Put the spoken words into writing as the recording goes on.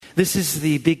This is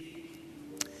the big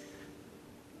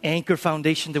anchor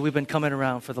foundation that we've been coming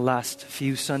around for the last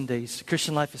few Sundays.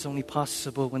 Christian life is only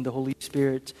possible when the Holy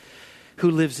Spirit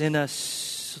who lives in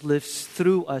us, lives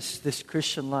through us, this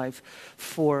Christian life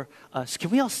for us. Can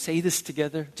we all say this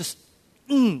together? Just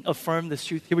affirm this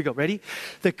truth. Here we go. Ready?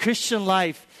 The Christian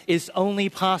life is only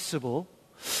possible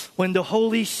when the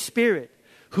Holy Spirit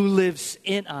who lives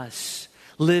in us,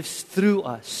 lives through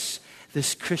us,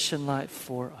 this Christian life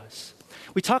for us.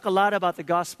 We talk a lot about the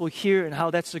gospel here and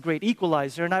how that's the great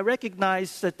equalizer. And I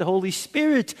recognize that the Holy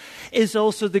Spirit is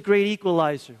also the great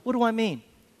equalizer. What do I mean?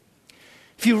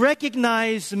 If you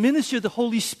recognize the ministry of the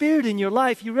Holy Spirit in your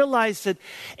life, you realize that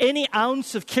any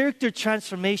ounce of character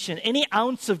transformation, any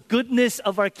ounce of goodness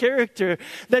of our character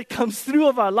that comes through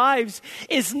of our lives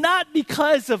is not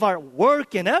because of our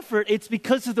work and effort. It's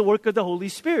because of the work of the Holy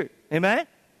Spirit. Amen?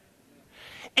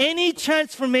 Any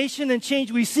transformation and change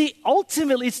we see,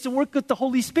 ultimately it's the work of the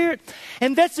Holy Spirit.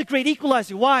 And that's a great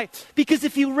equalizer. Why? Because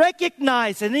if you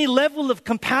recognize any level of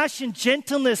compassion,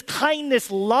 gentleness,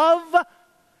 kindness, love,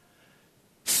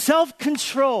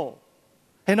 self-control,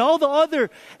 and all the other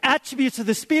attributes of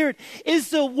the Spirit is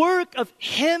the work of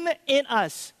Him in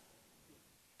us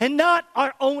and not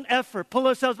our own effort. Pull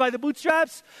ourselves by the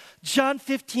bootstraps. John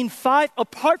 15:5,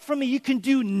 apart from me you can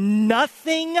do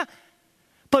nothing.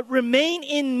 But remain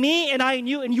in me and I in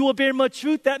you, and you will bear much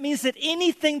fruit. That means that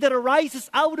anything that arises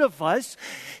out of us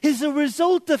is a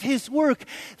result of His work.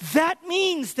 That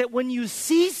means that when you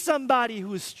see somebody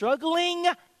who is struggling,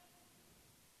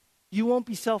 you won't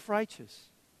be self-righteous.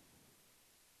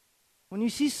 When you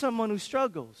see someone who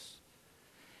struggles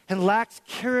and lacks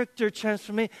character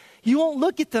transformation, you won't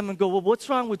look at them and go, well, what's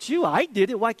wrong with you? I did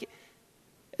it. Why can't?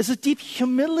 It's a deep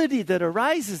humility that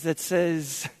arises that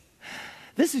says,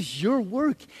 this is your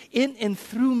work in and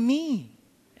through me.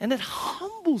 And it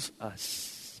humbles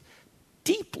us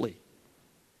deeply.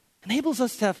 Enables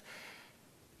us to have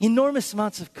enormous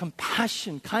amounts of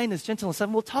compassion, kindness, gentleness.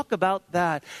 And we'll talk about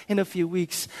that in a few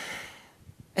weeks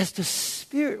as the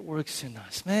Spirit works in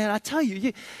us. Man, I tell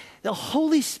you, the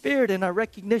Holy Spirit and our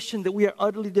recognition that we are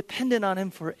utterly dependent on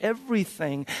Him for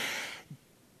everything.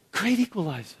 Great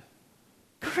equalizer.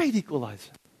 Great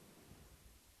equalizer.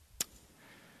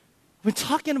 When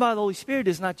talking about the Holy Spirit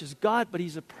is not just God, but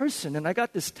He's a person. And I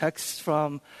got this text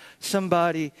from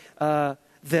somebody that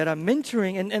I'm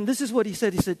mentoring, and this is what he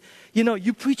said. He said, you know,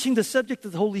 you preaching the subject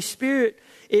of the Holy Spirit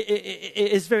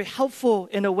is very helpful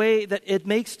in a way that it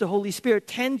makes the Holy Spirit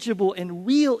tangible and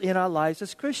real in our lives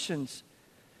as Christians.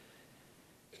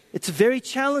 It's very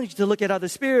challenging to look at how the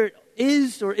Spirit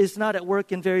is or is not at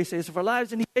work in various areas of our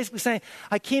lives. And he's basically saying,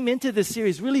 I came into this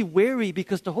series really wary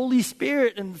because the Holy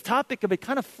Spirit and the topic of it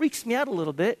kind of freaks me out a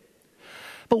little bit.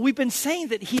 But we've been saying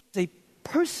that He is a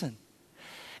person.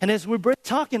 And as we're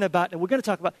talking about, and we're going to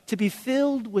talk about, to be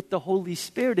filled with the Holy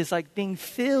Spirit is like being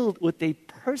filled with a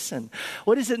person.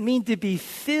 What does it mean to be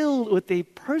filled with a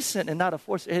person and not a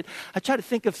force? I try to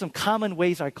think of some common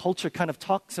ways our culture kind of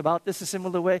talks about this a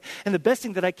similar way. And the best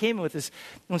thing that I came with is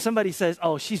when somebody says,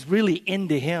 oh, she's really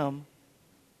into him,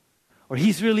 or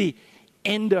he's really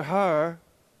into her.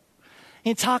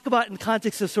 And talk about in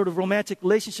context of sort of romantic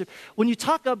relationship. When you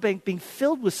talk about being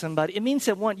filled with somebody, it means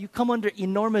that one, you come under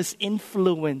enormous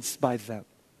influence by them,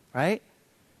 right?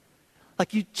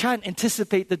 Like you try and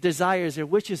anticipate the desires, their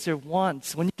wishes, their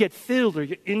wants. When you get filled or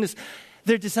you're in this,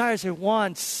 their desires, their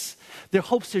wants, their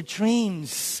hopes, their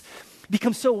dreams,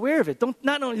 become so aware of it.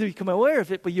 Not only do you become aware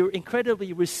of it, but you're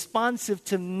incredibly responsive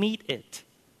to meet it.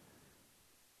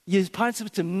 You're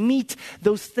responsible to meet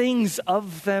those things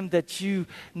of them that you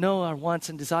know are wants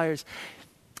and desires.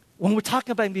 When we're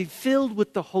talking about being filled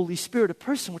with the Holy Spirit, a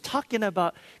person, we're talking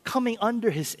about coming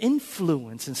under His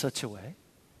influence in such a way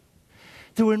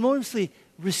that we're enormously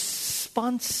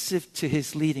responsive to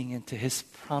His leading and to His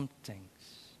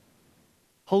promptings.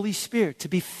 Holy Spirit, to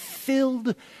be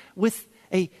filled with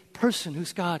a person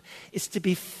who's God is to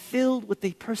be filled with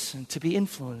a person, to be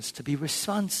influenced, to be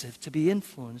responsive, to be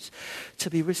influenced, to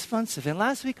be responsive. And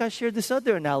last week I shared this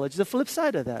other analogy, the flip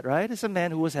side of that, right? It's a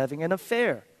man who was having an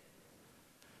affair.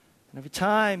 And every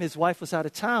time his wife was out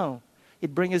of town,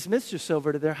 he'd bring his mistress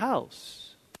over to their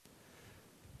house.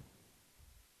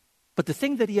 But the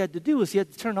thing that he had to do was he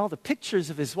had to turn all the pictures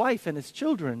of his wife and his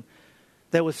children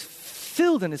that was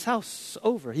filled in his house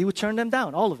over. He would turn them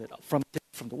down, all of it, from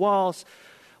the walls.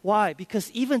 Why?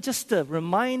 Because even just a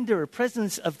reminder or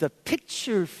presence of the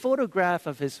picture photograph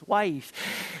of his wife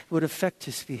would affect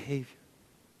his behavior.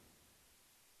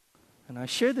 And I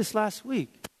shared this last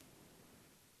week.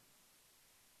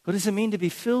 What does it mean to be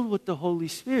filled with the Holy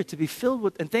Spirit? To be filled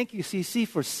with, and thank you, CC,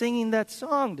 for singing that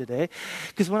song today.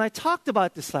 Because when I talked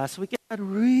about this last week,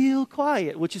 real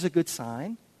quiet, which is a good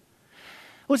sign.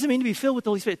 What does it mean to be filled with the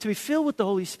Holy Spirit? To be filled with the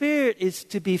Holy Spirit is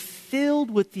to be filled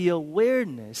with the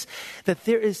awareness that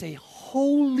there is a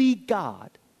holy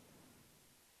God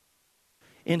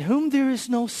in whom there is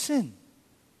no sin,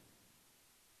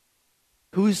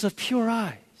 who is of pure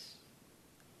eyes,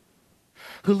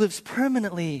 who lives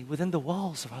permanently within the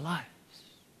walls of our lives.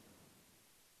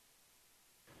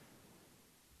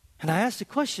 And I ask the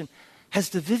question, has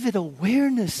the vivid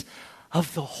awareness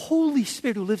of the Holy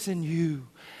Spirit who lives in you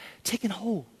taken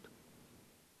hold?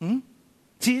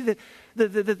 See,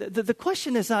 the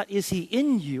question is not, is he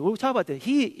in you? We'll talk about that.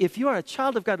 If you are a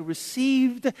child of God who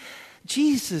received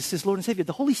Jesus as Lord and Savior,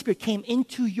 the Holy Spirit came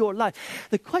into your life.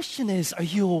 The question is, are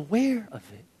you aware of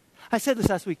it? I said this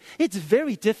last week. It's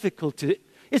very difficult to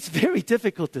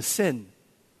sin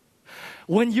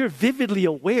when you're vividly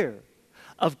aware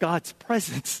of God's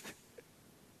presence.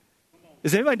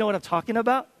 Does anybody know what I'm talking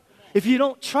about? If you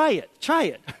don't, try it.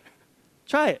 Try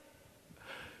it.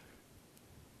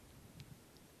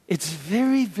 It's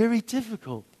very, very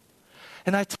difficult.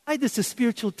 And I tied this to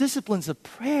spiritual disciplines of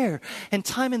prayer and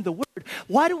time in the Word.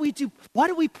 Why do we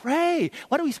pray?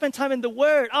 Why do we spend time in the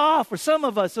Word? For some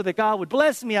of us, so that God would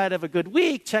bless me, I'd have a good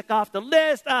week, check off the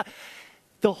list.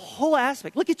 The whole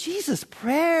aspect. Look at Jesus.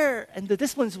 Prayer and the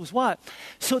disciplines was what?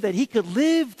 So that he could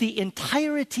live the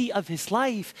entirety of his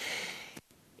life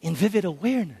in vivid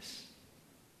awareness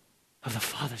of the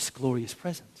Father's glorious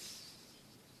presence.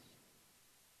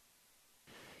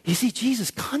 You see,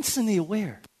 Jesus constantly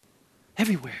aware,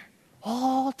 everywhere,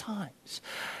 all times.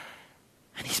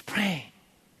 And he's praying.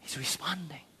 He's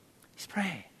responding. He's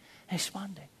praying and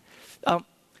responding.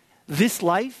 This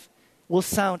life will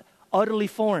sound utterly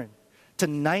foreign to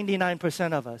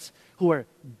 99% of us who are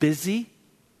busy,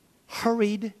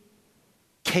 hurried,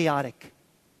 chaotic,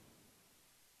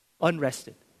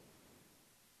 unrested.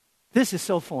 This is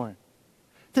so foreign.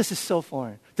 This is so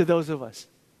foreign to those of us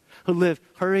who live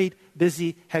hurried,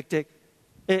 busy, hectic.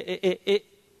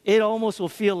 It almost will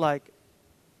feel like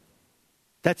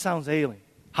that sounds alien.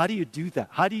 How do you do that?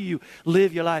 How do you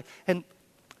live your life? And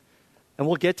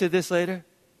we'll get to this later.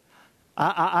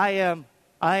 I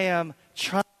am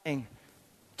trying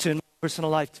to, in my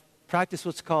personal life, practice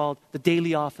what's called the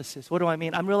daily offices. What do I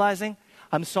mean? I'm realizing,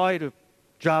 I'm sorry to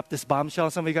drop this bombshell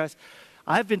on some of you guys.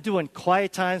 I've been doing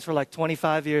quiet times for like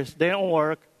 25 years. They don't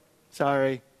work.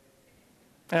 Sorry.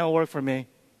 They don't work for me.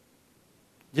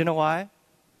 You know why?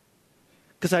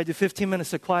 Because I do 15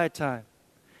 minutes of quiet time.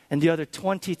 And the other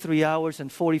 23 hours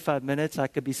and 45 minutes I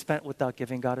could be spent without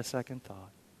giving God a second thought.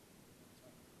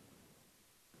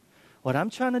 What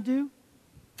I'm trying to do,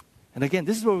 and again,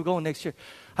 this is where we're going next year.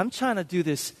 I'm trying to do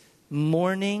this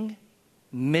morning,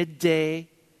 midday,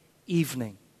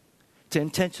 evening to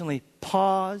intentionally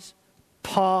pause,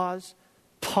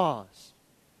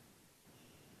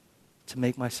 to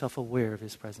make myself aware of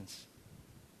his presence.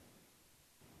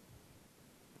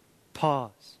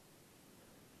 Pause.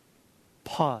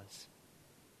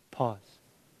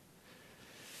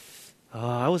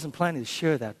 I wasn't planning to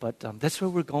share that, but that's where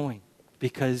we're going.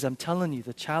 Because I'm telling you,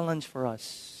 the challenge for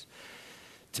us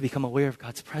to become aware of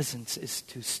God's presence is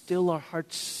to still our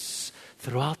hearts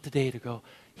throughout the day to go,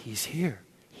 he's here,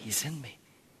 he's in me,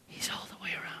 he's all the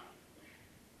way around.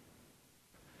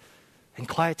 And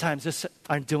quiet times just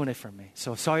aren't doing it for me.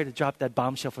 So sorry to drop that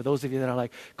bombshell for those of you that are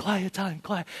like, quiet time,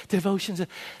 quiet devotions.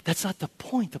 That's not the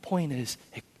point. The point is,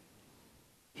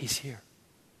 he's here,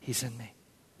 he's in me,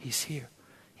 he's here,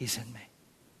 he's in me.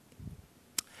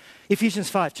 Ephesians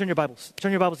 5. Turn your Bibles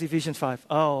to Ephesians 5.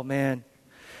 Oh, man.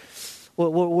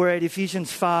 We're at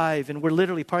Ephesians 5, and we're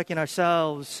literally parking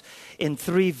ourselves in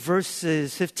 3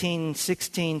 verses, 15,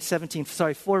 16, 17,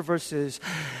 4 verses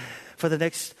for the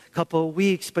next couple of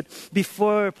weeks. But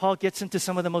before Paul gets into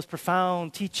some of the most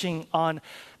profound teaching on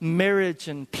marriage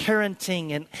and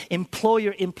parenting and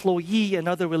employer-employee and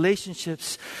other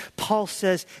relationships, Paul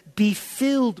says, be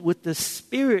filled with the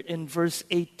Spirit in verse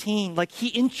 18. Like he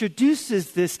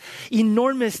introduces this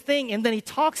enormous thing, and then he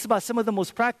talks about some of the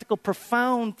most practical,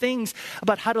 profound things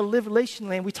about how to live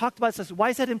relationally. And we talked about this. Why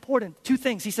is that important? 2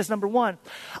 things. He says, number 1,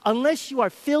 unless you are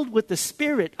filled with the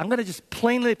Spirit, I'm going to just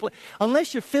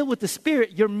unless you're filled with the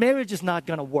Spirit, your marriage is not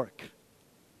going to work.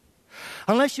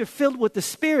 Unless you're filled with the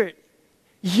Spirit,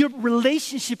 your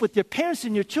relationship with your parents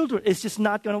and your children is just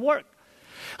not going to work.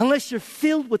 Unless you're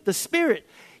filled with the Spirit,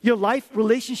 your life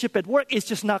relationship at work is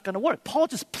just not going to work. Paul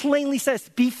just plainly says,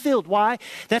 be filled. Why?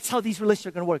 That's how these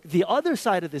relationships are going to work. The other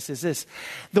side of this is this.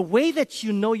 The way that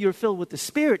you know you're filled with the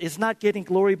Spirit is not getting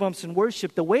glory bumps in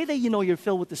worship. The way that you know you're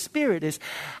filled with the Spirit is,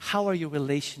 how are your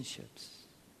relationships?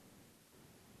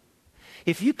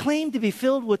 If you claim to be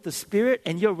filled with the Spirit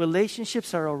and your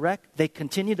relationships are a wreck, they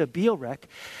continue to be a wreck,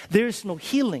 there's no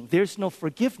healing, there's no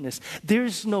forgiveness,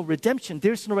 there's no redemption,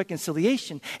 there's no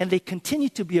reconciliation, and they continue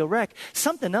to be a wreck,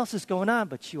 something else is going on,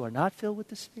 but you are not filled with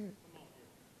the Spirit.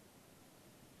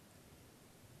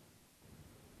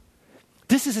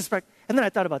 This is his practice. And then I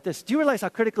thought about this. Do you realize how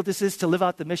critical this is to live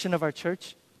out the mission of our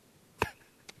church?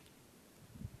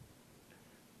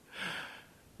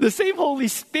 The same Holy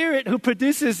Spirit who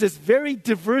produces this very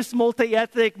diverse,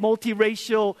 multi-ethnic,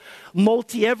 multiracial,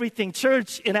 multi-everything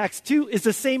church in Acts 2 is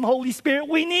the same Holy Spirit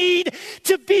we need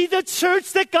to be the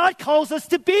church that God calls us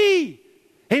to be.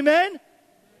 Amen?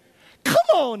 Come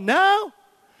on now.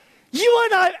 You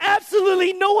and I have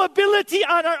absolutely no ability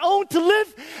on our own to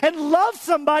live and love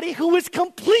somebody who is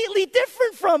completely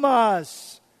different from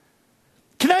us.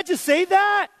 Can I just say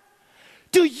that?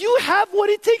 Do you have what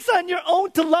it takes on your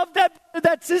own to love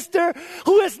that sister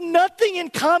who has nothing in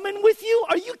common with you?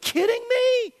 Are you kidding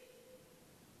me?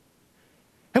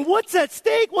 And what's at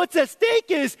stake? What's at stake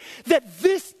is that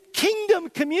this kingdom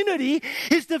community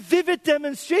is the vivid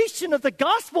demonstration of the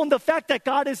gospel and the fact that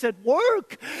God is at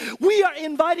work. We are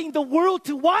inviting the world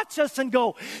to watch us and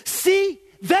go, see,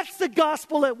 that's the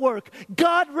gospel at work.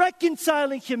 God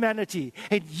reconciling humanity.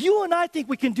 And you and I think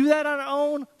we can do that on our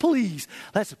own? Please,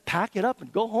 let's pack it up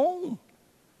and go home.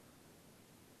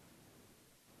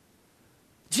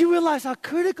 Do you realize how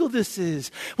critical this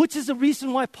is? Which is the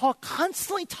reason why Paul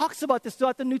constantly talks about this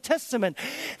throughout the New Testament.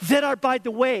 That are, by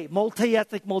the way,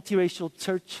 multi-ethnic, multiracial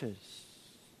churches.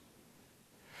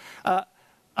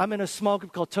 I'm in a small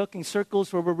group called Talking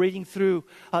Circles where we're reading through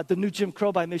The New Jim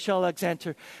Crow by Michelle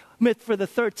Alexander. Met for the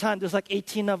third time. There's like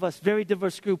 18 of us, very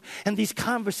diverse group. And these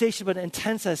conversations were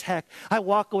intense as heck. I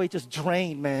walk away just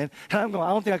drained, man. And I'm going,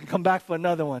 I don't think I can come back for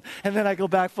another one. And then I go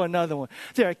back for another one.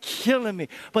 They're killing me.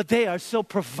 But they are so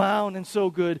profound and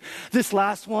so good. This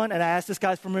last one, and I asked this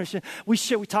guy's permission, we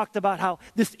talked about how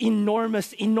this enormous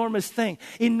thing,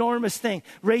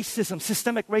 racism,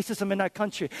 systemic racism in our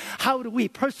country. How do we,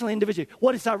 personally, individually,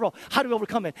 what is our role? How do we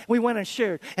overcome it? We went and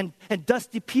shared. And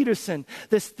Dusty Peterson,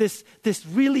 this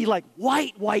really like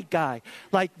white guy,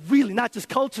 like really not just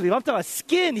culturally, I'm talking about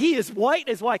skin. He is white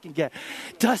as white can get.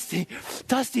 Dusty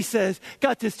says,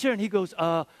 got this chair, and he goes,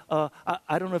 I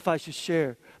don't know if I should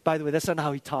share. By the way, that's not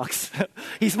how he talks.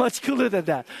 He's much cooler than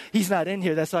that. He's not in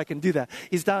here, that's why I can do that.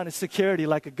 He's down in security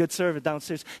like a good servant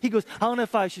downstairs. He goes, I don't know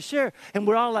if I should share. And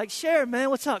we're all like, share, man,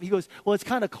 what's up? He goes, well, it's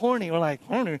kind of corny. We're like,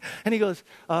 corny. And he goes,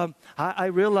 I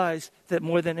realize that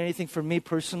more than anything for me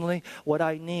personally, what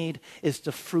I need is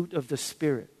the fruit of the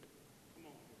Spirit.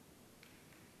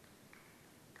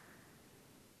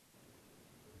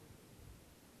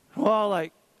 We're all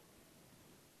like,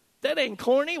 that ain't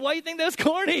corny. Why do you think that's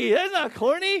corny? That's not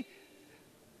corny.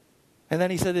 And then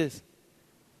he said this.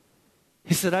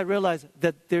 He said, I realize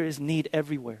that there is need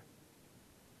everywhere.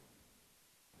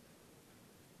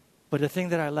 But the thing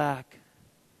that I lack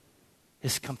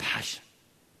is compassion.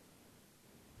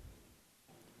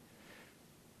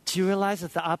 Do you realize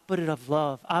that the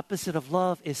opposite of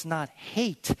love is not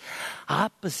hate.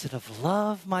 Opposite of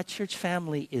love, my church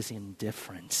family, is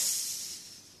indifference.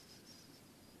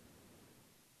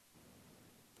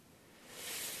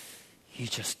 You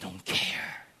just don't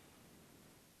care.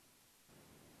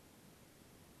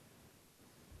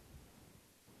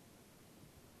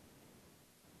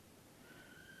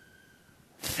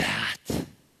 That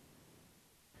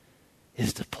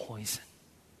is the poison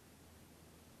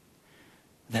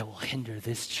that will hinder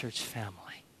this church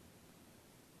family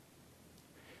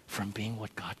from being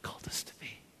what God called us to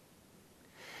be.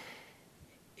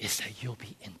 Is that you'll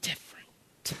be indifferent.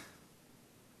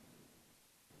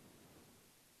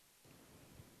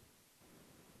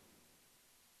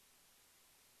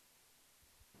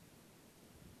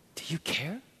 Do you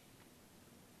care?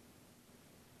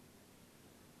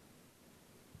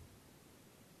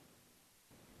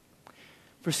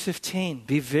 Verse 15,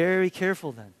 be very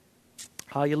careful then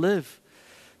how you live.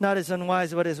 Not as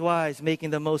unwise, but as wise,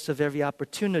 making the most of every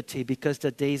opportunity because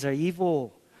the days are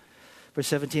evil. Verse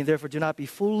 17, therefore do not be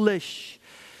foolish,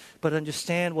 but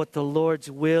understand what the Lord's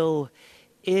will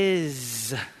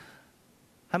is.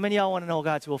 How many of y'all want to know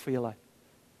God's will for your life?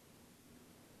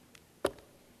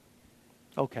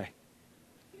 Okay.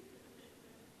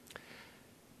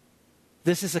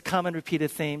 This is a common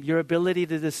repeated theme. Your ability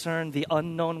to discern the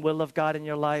unknown will of God in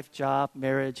your life, job,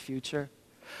 marriage, future.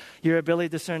 Your ability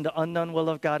to discern the unknown will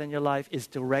of God in your life is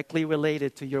directly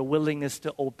related to your willingness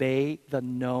to obey the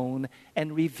known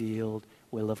and revealed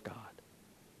will of God.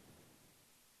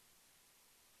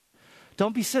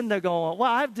 Don't be sitting there going,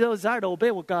 well, I have desire to obey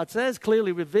what God says,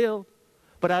 clearly revealed.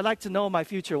 But I'd like to know my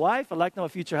future wife. I'd like to know my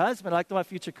future husband. I'd like to know my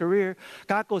future career.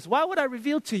 God goes, why would I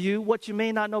reveal to you what you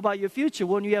may not know about your future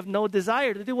when you have no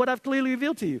desire to do what I've clearly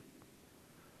revealed to you?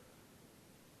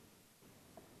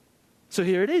 So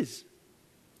here it is.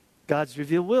 God's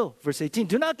revealed will. Verse 18,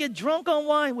 do not get drunk on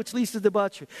wine, which leads to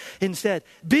debauchery. Instead,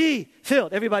 be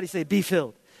filled. Everybody say, be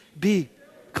filled. Be.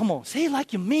 Come on, say it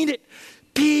like you mean it.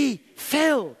 Be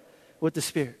filled with the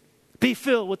Spirit. Be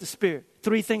filled with the Spirit.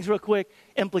 3 things real quick,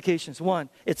 implications. 1,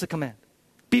 it's a command.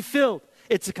 Be filled,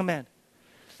 it's a command.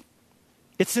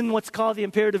 It's in what's called the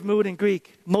imperative mood in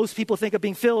Greek. Most people think of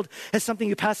being filled as something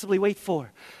you passively wait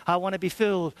for. I want to be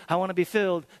filled. I want to be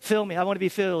filled. Fill me. I want to be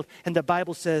filled. And the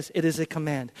Bible says it is a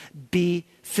command. Be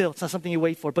filled. It's not something you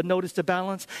wait for. But notice the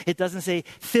balance. It doesn't say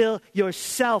fill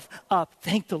yourself up.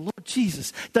 Thank the Lord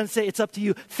Jesus. It doesn't say it's up to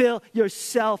you. Fill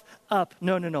yourself up.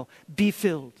 No. Be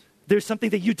filled. There's something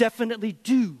that you definitely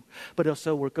do, but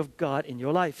also a work of God in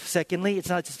your life. Secondly, it's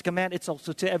not just a command, it's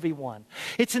also to everyone.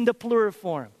 It's in the plural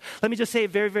form. Let me just say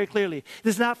it very, very clearly.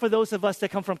 This is not for those of us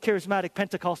that come from charismatic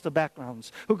Pentecostal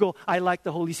backgrounds who go, I like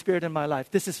the Holy Spirit in my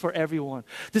life. This is for everyone.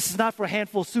 This is not for a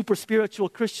handful of super spiritual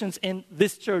Christians in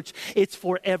this church. It's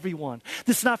for everyone.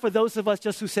 This is not for those of us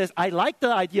just who says, I like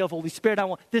the idea of Holy Spirit.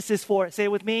 This is for, say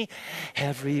it with me,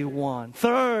 everyone.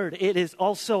 Third, it is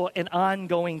also an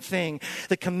ongoing thing.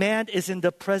 The command is in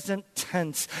the present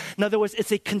tense. In other words,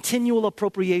 it's a continual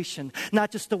appropriation, not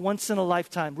just a once in a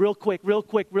lifetime. Real quick.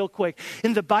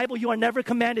 In the Bible, you are never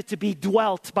commanded to be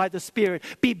dwelt by the Spirit,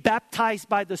 be baptized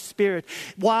by the Spirit.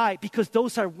 Why? Because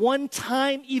those are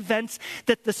one-time events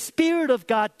that the Spirit of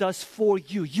God does for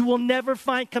you. You will never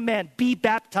find command, be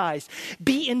baptized,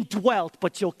 be indwelt,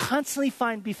 but you'll constantly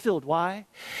find be filled. Why?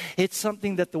 It's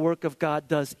something that the work of God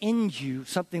does in you,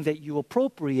 something that you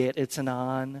appropriate. It's an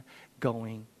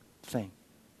ongoing thing.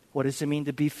 What does it mean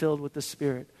to be filled with the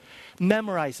Spirit?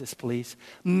 Memorize this, please.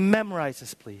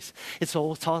 It's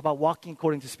all talk about walking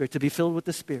according to the Spirit. To be filled with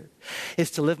the Spirit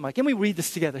is to live my... Can we read this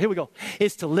together? Here we go.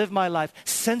 Is to live my life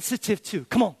sensitive to,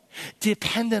 come on,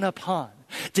 dependent upon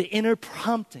the inner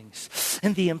promptings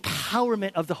and the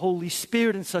empowerment of the Holy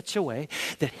Spirit in such a way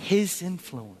that His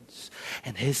influence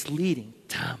and His leading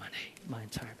dominate my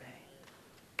entire being.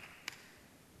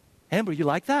 Amber, you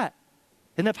like that?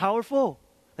 Isn't that powerful?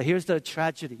 Here's the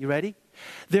tragedy. You ready?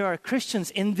 There are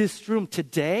Christians in this room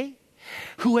today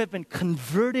who have been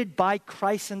converted by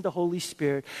Christ and the Holy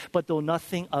Spirit, but know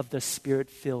nothing of the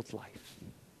Spirit-filled life.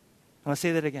 I want to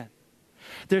say that again.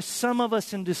 There's some of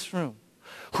us in this room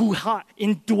who are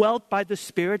indwelt by the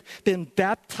Spirit, been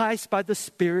baptized by the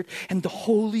Spirit, and the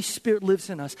Holy Spirit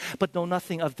lives in us, but know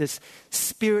nothing of this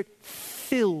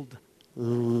Spirit-filled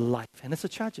life. And it's a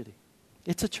tragedy.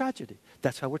 It's a tragedy.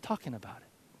 That's why we're talking about it.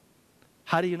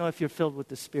 How do you know if you're filled with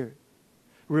the Spirit?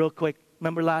 Real quick,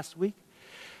 remember last week?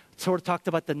 Sort of talked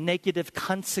about the negative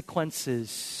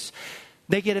consequences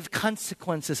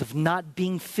of not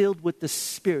being filled with the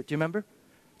Spirit. Do you remember?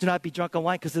 Do not be drunk on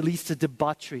wine because it leads to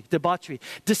debauchery.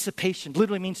 Dissipation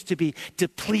literally means to be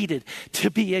depleted, to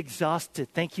be exhausted.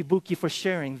 Thank you, Buki, for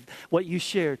sharing what you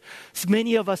shared. So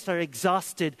many of us are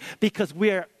exhausted because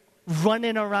we're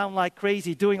running around like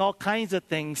crazy, doing all kinds of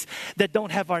things that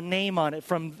don't have our name on it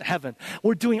from heaven.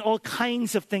 We're doing all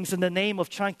kinds of things in the name of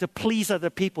trying to please other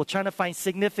people, trying to find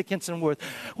significance and worth.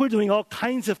 We're doing all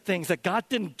kinds of things that God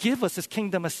didn't give us as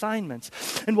kingdom assignments.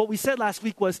 And what we said last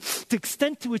week was the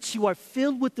extent to which you are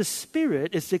filled with the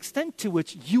Spirit is the extent to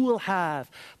which you will have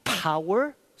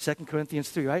power, 2 Corinthians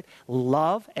 3, right?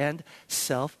 Love and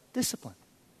self-discipline.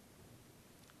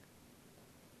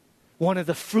 One of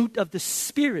the fruit of the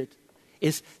Spirit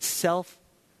is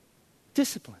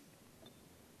self-discipline.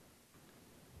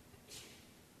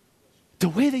 The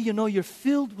way that you know you're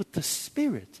filled with the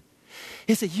Spirit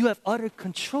is that you have utter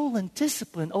control and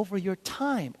discipline over your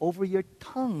time, over your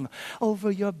tongue,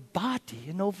 over your body,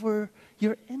 and over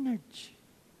your energy.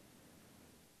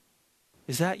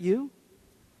 Is that you?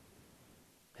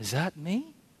 Is that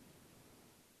me?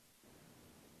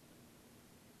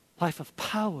 Life of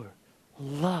power,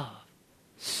 love,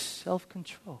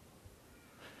 self-control.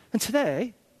 And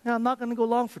today, now I'm not going to go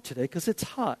long for today because it's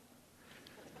hot.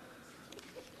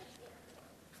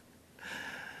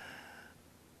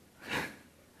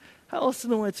 How else do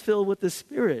you know it's filled with the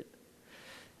Spirit?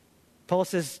 Paul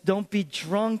says, don't be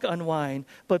drunk on wine,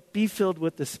 but be filled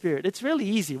with the Spirit. It's really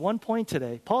easy. One point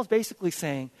today. Paul's basically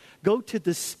saying, go to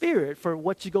the Spirit for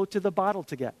what you go to the bottle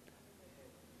to get.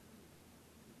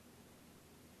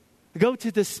 Go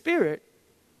to the Spirit,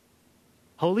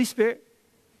 Holy Spirit,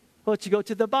 what you go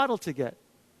to the bottle to get.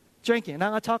 Drinking. And I'm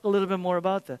going to talk a little bit more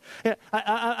about that. Yeah,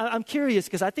 I'm curious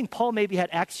because I think Paul maybe had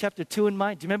Acts chapter 2 in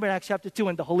mind. Do you remember in Acts chapter 2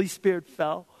 when the Holy Spirit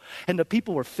fell? and the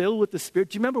people were filled with the Spirit,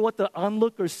 do you remember what the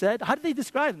onlookers said? How did they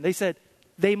describe them? They said,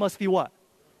 they must be what?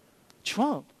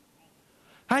 Drunk.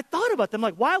 I thought about them,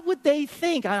 like, why would they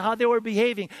think on how they were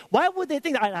behaving? Why would they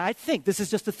think? I think, this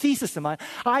is just a thesis of mine,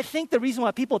 I think the reason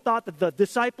why people thought that the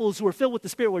disciples who were filled with the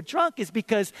Spirit were drunk is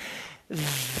because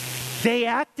they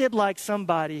acted like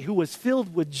somebody who was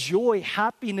filled with joy,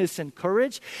 happiness, and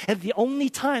courage. And the only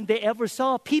time they ever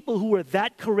saw people who were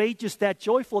that courageous, that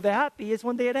joyful, that happy is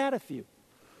when they had a few.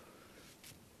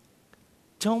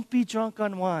 Don't be drunk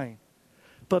on wine,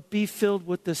 but be filled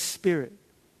with the Spirit.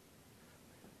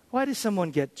 Why does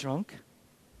someone get drunk?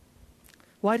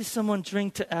 Why does someone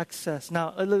drink to excess?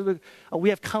 Now, we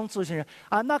have counselors here.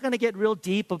 I'm not going to get real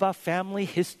deep about family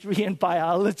history and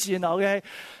biology and all, okay?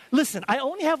 Listen, I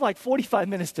only have like 45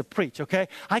 minutes to preach, okay?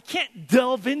 I can't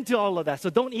delve into all of that. So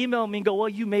don't email me and go, well,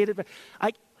 you made it.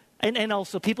 And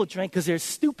also, people drink because they're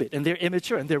stupid and they're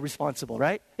immature and they're responsible,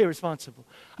 right? Irresponsible.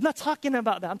 I'm not talking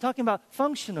about that. I'm talking about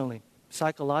functionally,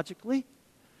 psychologically.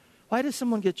 Why does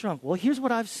someone get drunk? Well, here's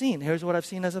what I've seen. Here's what I've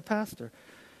seen as a pastor.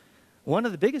 One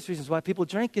of the biggest reasons why people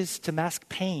drink is to mask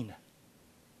pain.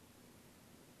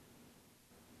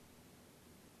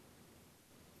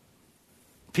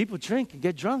 People drink and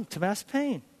get drunk to mask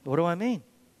pain. What do I mean?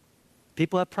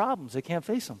 People have problems. They can't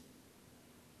face them.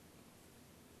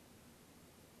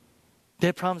 They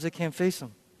have problems. They can't face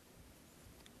them.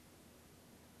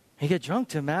 You get drunk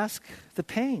to mask the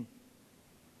pain.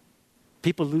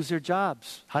 People lose their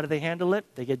jobs. How do they handle it?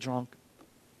 They get drunk.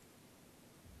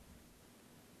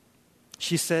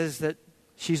 She says that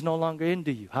she's no longer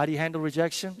into you. How do you handle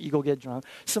rejection? You go get drunk.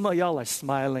 Some of y'all are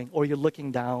smiling or you're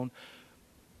looking down.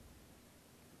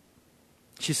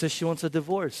 She says she wants a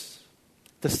divorce.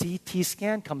 The CT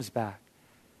scan comes back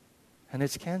and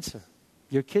it's cancer.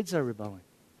 Your kids are rebelling.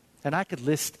 And I could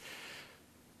list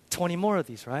 20 more of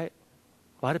these, right?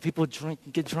 Why do people drink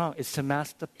and get drunk? It's to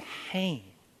mask the pain.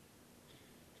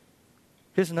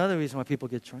 Here's another reason why people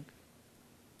get drunk.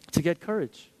 To get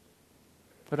courage.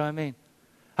 What do I mean?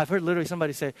 I've heard literally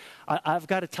somebody say, I've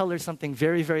got to tell her something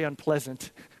very, very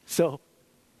unpleasant. So,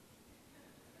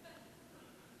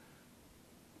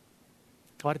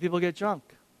 why do people get drunk?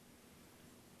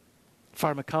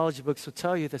 Pharmacology books will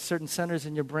tell you that certain centers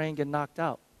in your brain get knocked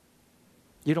out.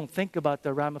 You don't think about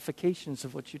the ramifications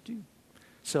of what you do.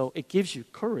 So it gives you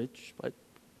courage, but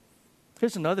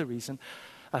here's another reason.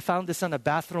 I found this on a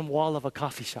bathroom wall of a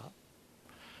coffee shop.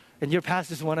 And your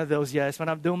pastor's one of those, yes. When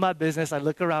I'm doing my business, I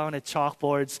look around at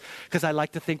chalkboards because I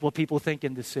like to think what people think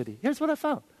in the city. Here's what I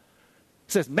found.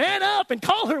 It says, man up and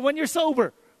call her when you're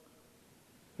sober.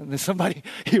 And then somebody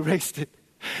erased it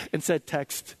and said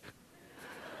text.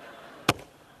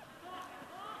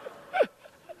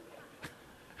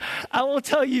 I won't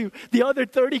tell you the other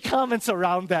 30 comments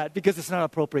around that because it's not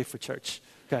appropriate for church.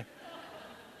 Okay.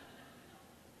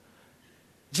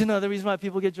 Do you know the reason why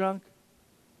people get drunk?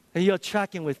 And you're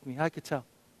tracking with me, I could tell.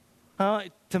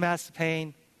 To mask the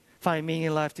pain, find meaning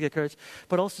in life, to get courage,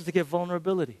 but also to get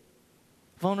vulnerability.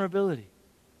 Vulnerability.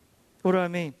 What do I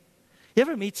mean? You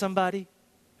ever meet somebody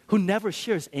who never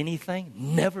shares anything,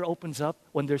 never opens up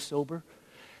when they're sober?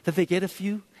 That they get a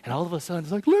few, and all of a sudden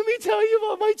it's like, let me tell you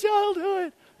about my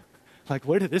childhood. Like,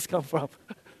 where did this come from?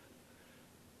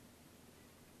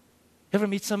 Ever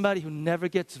meet somebody who never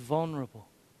gets vulnerable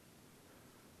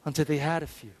until they had a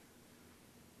few?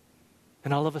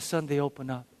 And all of a sudden they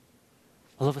open up.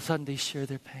 All of a sudden they share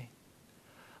their pain.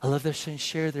 All of a sudden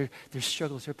share their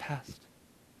struggles, their past.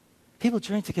 People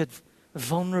drink to get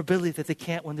vulnerability that they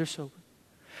can't when they're sober.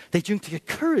 They drink to get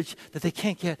courage that they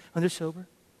can't get when they're sober.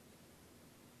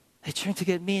 They drink to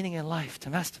get meaning in life, to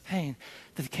mask the pain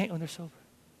that they can't when they're sober.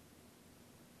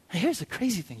 And here's the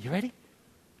crazy thing. You ready?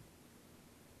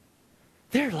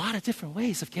 There are a lot of different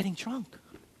ways of getting drunk.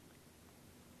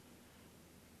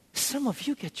 Some of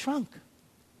you get drunk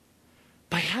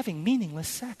by having meaningless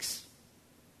sex.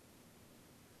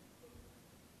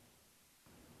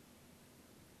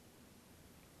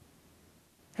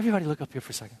 Everybody look up here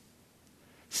for a second.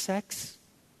 Sex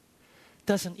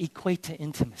doesn't equate to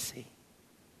intimacy.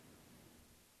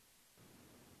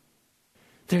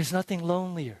 There's nothing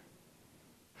lonelier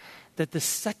that the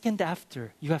second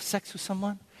after you have sex with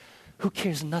someone who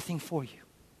cares nothing for you.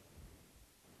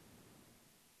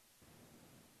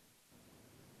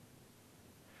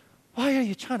 Why are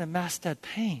you trying to mask that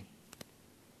pain?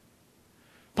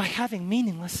 By having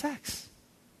meaningless sex.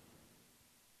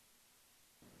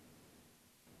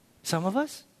 Some of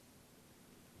us,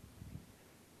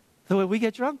 the way we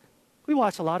get drunk, we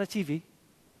watch a lot of TV.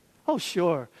 Oh,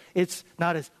 sure, it's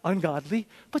not as ungodly,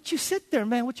 but you sit there,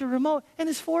 man, with your remote, and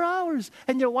it's 4 hours.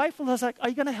 And your wife was like, are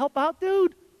you going to help out,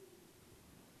 dude?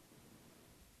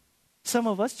 Some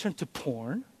of us turn to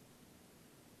porn.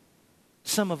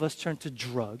 Some of us turn to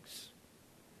drugs.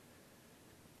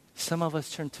 Some of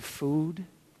us turn to food.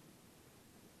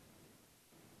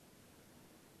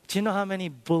 Do you know how many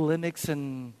bulimics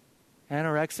and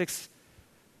anorexics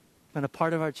been a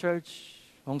part of our church?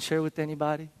 Won't share with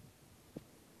anybody.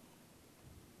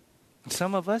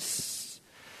 Some of us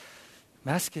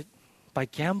mask it by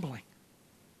gambling.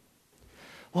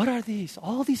 What are these?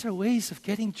 All these are ways of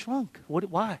getting drunk.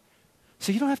 Why?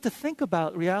 So you don't have to think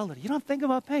about reality. You don't have to think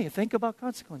about pain. Think about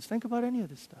consequence. Think about any of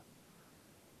this stuff.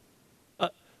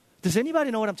 Does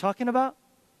anybody know what I'm talking about?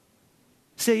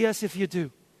 Say yes if you do.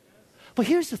 But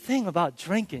here's the thing about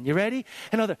drinking. You ready?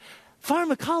 Another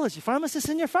pharmacology. Pharmacists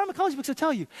in your pharmacology books will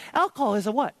tell you alcohol is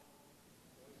a what?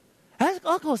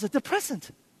 Alcohol is a depressant.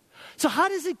 So how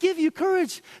does it give you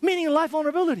courage, meaning life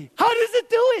vulnerability? How does it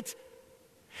do it?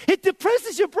 It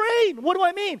depresses your brain. What do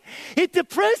I mean? It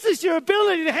depresses your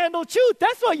ability to handle truth.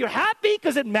 That's why you're happy,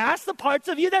 because it masks the parts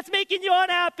of you that's making you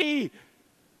unhappy.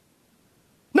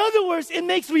 In other words, it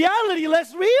makes reality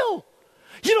less real.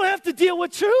 You don't have to deal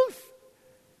with truth.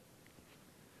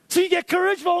 So you get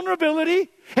courage, vulnerability,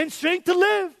 and strength to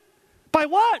live. By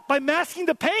what? By masking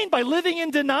the pain, by living in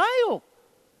denial.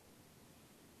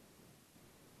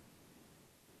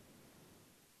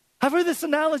 I've heard this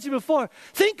analogy before.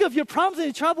 Think of your problems and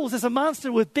your troubles as a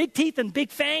monster with big teeth and big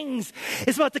fangs.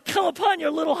 It's about to come upon your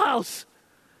little house.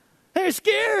 And you're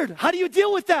scared. How do you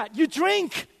deal with that? You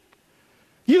drink.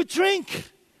 You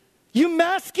drink. You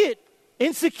mask it.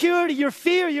 Insecurity, your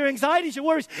fear, your anxieties, your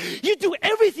worries. You do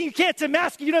everything you can to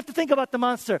mask it. You don't have to think about the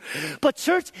monster. But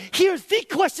church, here's the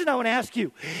question I want to ask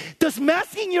you. Does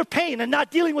masking your pain and not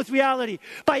dealing with reality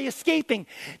by escaping,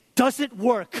 does it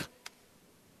work?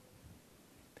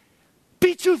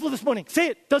 Be truthful this morning. Say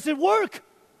it. Does it work?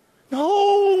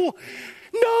 No.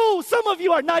 No. Some of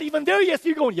you are not even there yet. So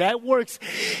you're going, yeah, it works.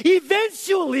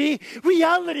 Eventually,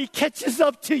 reality catches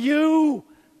up to you.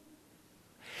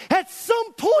 At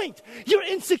some point, your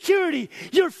insecurity,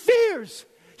 your fears,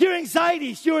 your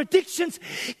anxieties, your addictions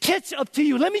catch up to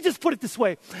you. Let me just put it this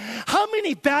way. How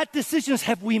many bad decisions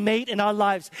have we made in our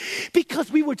lives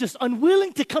because we were just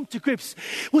unwilling to come to grips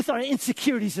with our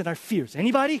insecurities and our fears?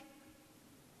 Anybody?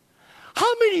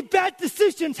 How many bad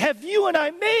decisions have you and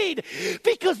I made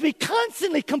because we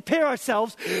constantly compare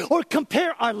ourselves or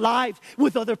compare our lives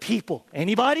with other people?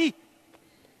 Anybody?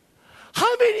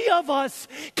 How many of us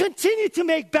continue to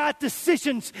make bad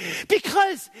decisions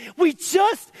because we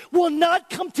just will not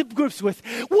come to grips with,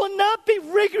 will not be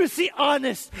rigorously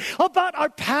honest about our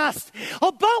past,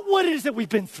 about what it is that we've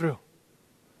been through?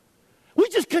 We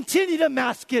just continue to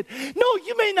mask it. No,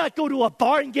 you may not go to a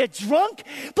bar and get drunk,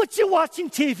 but you're watching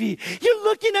TV. You're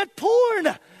looking at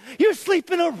porn. You're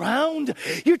sleeping around.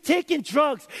 You're taking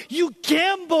drugs. You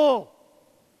gamble.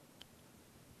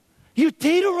 You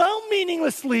date around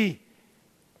meaninglessly.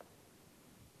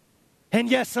 And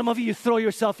yes, some of you throw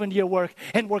yourself into your work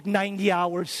and work 90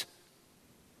 hours.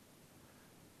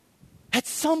 At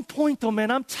some point, though,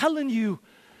 man, I'm telling you,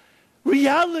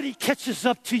 reality catches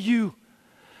up to you.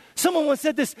 Someone once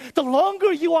said this, the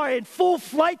longer you are in full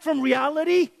flight from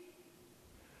reality,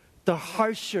 the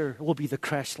harsher will be the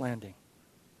crash landing.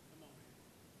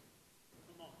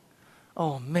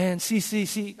 Oh, man, see,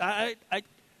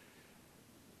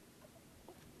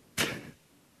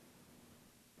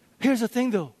 here's the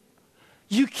thing, though.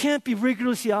 You can't be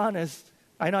rigorously honest.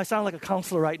 I know I sound like a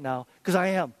counselor right now, because I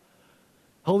am.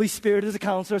 Holy Spirit is a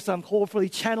counselor, so I'm hopefully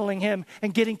channeling Him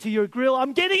and getting to your grill.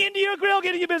 I'm getting into your grill,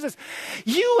 getting your business.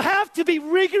 You have to be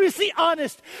rigorously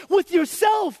honest with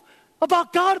yourself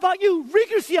about God, about you.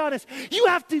 Rigorously honest. You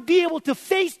have to be able to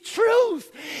face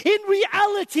truth in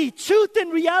reality, truth in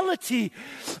reality,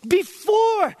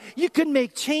 before you can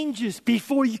make changes,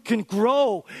 before you can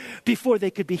grow, before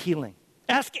they could be healing.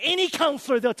 Ask any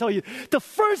counselor, they'll tell you, the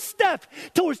first step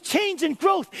towards change and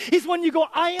growth is when you go,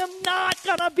 I am not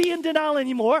going to be in denial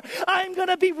anymore. I'm going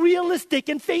to be realistic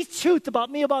and face truth about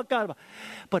me, about God.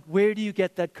 But where do you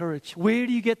get that courage? Where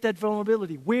do you get that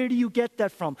vulnerability? Where do you get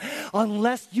that from?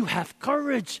 Unless you have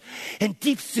courage and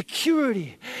deep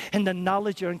security and the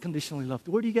knowledge you're unconditionally loved.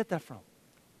 Where do you get that from?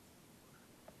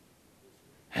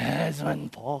 As when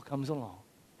Paul comes along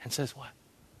and says what?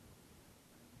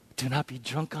 Do not be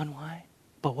drunk on wine.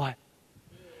 But what?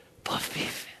 But be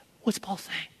filled. What's Paul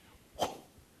saying?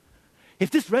 If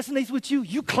this resonates with you,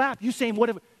 you clap, you saying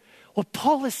whatever. What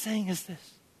Paul is saying is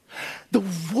this. The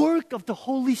work of the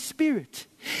Holy Spirit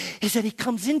is that He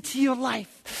comes into your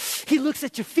life. He looks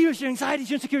at your fears, your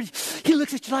anxieties, your insecurities. He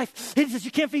looks at your life and He says,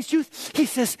 you can't face truth. He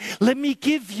says, let me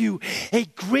give you a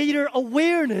greater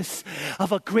awareness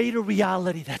of a greater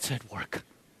reality that's at work.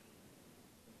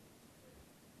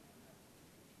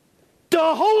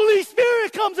 The Holy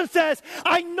Spirit comes and says,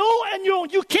 I know on your own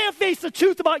you can't face the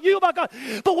truth about you, about God.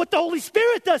 But what the Holy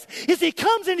Spirit does is he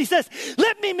comes and he says,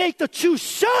 let me make the truth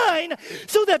shine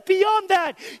so that beyond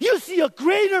that, you see a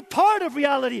greater part of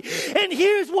reality. And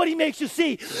here's what he makes you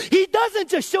see. He doesn't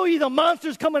just show you the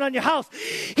monsters coming on your house.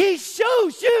 He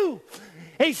shows you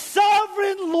a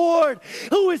sovereign Lord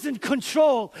who is in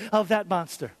control of that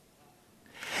monster.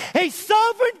 A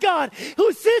sovereign God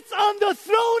who sits on the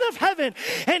throne of heaven.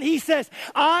 And he says,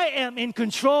 I am in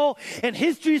control and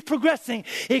history is progressing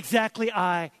exactly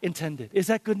I intended. Is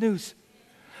that good news?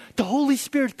 The Holy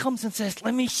Spirit comes and says,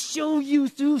 let me show you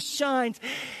who shines.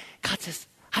 God says,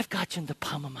 I've got you in the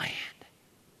palm of my hand.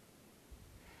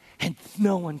 And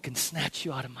no one can snatch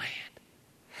you out of my hand.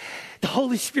 The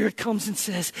Holy Spirit comes and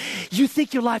says, you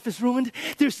think your life is ruined?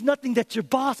 There's nothing that your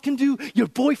boss can do, your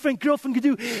boyfriend, girlfriend can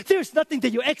do. There's nothing that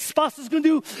your ex-spouse is going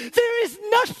to do. There is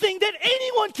nothing that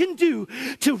anyone can do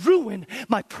to ruin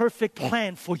my perfect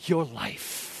plan for your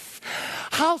life.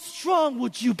 How strong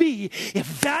would you be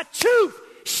if that truth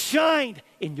shined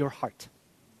in your heart?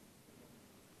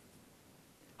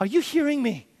 Are you hearing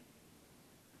me?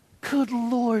 Good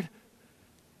Lord.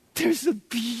 There's a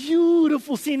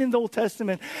beautiful scene in the Old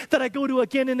Testament that I go to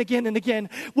again and again and again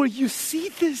where you see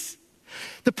this.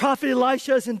 The prophet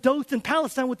Elisha is in Dothan,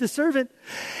 Palestine with his servant.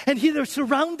 And they're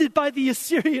surrounded by the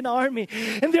Assyrian army.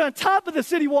 And they're on top of the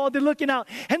city wall. They're looking out.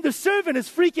 And the servant is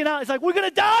freaking out. He's like, we're going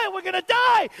to die. We're going to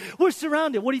die. We're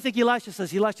surrounded. What do you think Elisha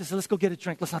says? Elisha says, let's go get a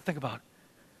drink. Let's not think about it.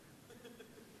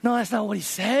 No, that's not what he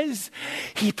says.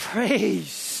 He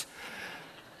prays.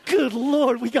 Good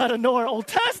Lord, we got to know our Old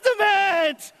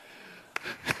Testament.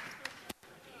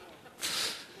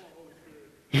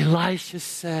 Elisha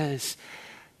says,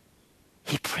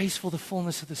 he prays for the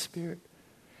fullness of the Spirit.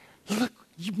 Look,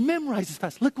 you memorize this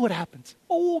passage. Look what happens.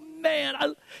 Oh man,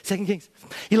 2 Kings.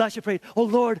 Elisha prayed, oh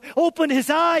Lord, open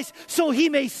his eyes so he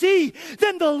may see.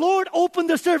 Then the Lord opened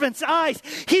the servant's eyes.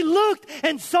 He looked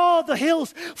and saw the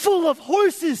hills full of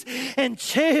horses and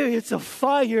chariots of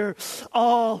fire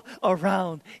all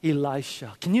around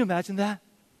Elisha. Can you imagine that?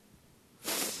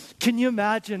 Can you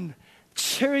imagine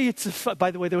chariots of, by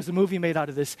the way, there was a movie made out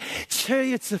of this,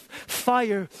 chariots of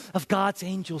fire of God's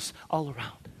angels all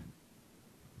around.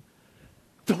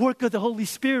 The work of the Holy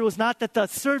Spirit was not that the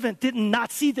servant did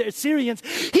not see the Assyrians.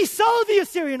 He saw the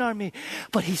Assyrian army,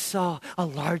 but he saw a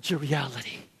larger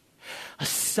reality, a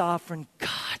sovereign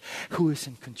God who is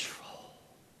in control.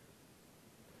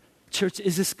 Church,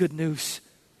 is this good news?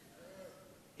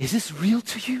 Is this real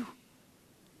to you?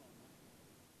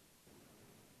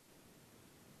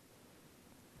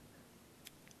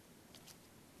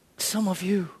 Some of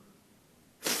you,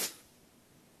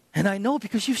 and I know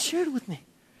because you've shared with me,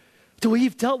 the way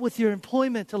you've dealt with your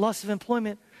employment, the loss of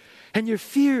employment, and your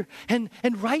fear, and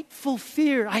rightful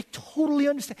fear. I totally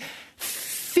understand.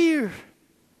 Fear.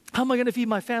 How am I going to feed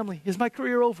my family? Is my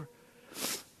career over?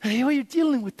 And the way you're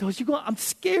dealing with those, you go, I'm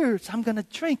scared, so I'm going to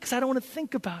drink because I don't want to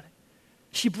think about it.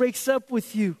 She breaks up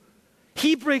with you.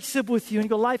 He breaks up with you, and you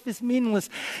go, life is meaningless.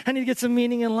 I need to get some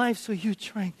meaning in life, so you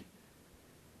drink.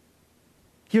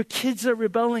 Your kids are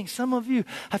rebelling. Some of you,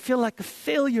 I feel like a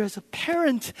failure as a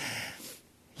parent.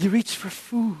 You reach for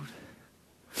food.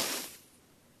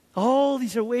 All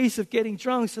these are ways of getting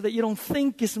drunk so that you don't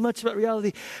think as much about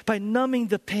reality, by numbing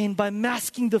the pain, by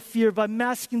masking the fear, by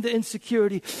masking the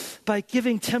insecurity, by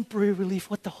giving temporary relief.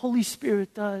 What the Holy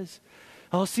Spirit does.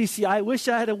 Oh, CC, I wish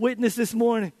I had a witness this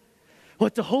morning.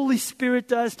 What the Holy Spirit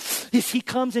does is he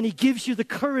comes and he gives you the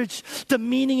courage, the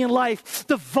meaning in life,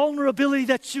 the vulnerability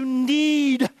that you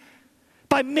need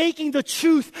by making the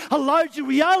truth a larger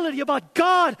reality about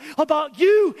God, about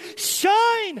you,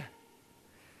 shine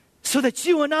so that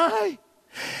you and I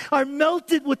are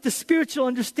melted with the spiritual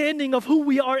understanding of who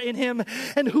we are in him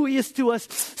and who he is to us,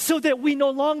 so that we no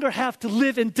longer have to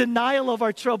live in denial of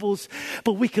our troubles,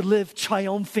 but we can live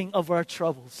triumphing over our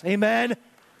troubles. Amen.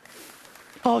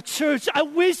 Oh, church, I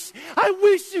wish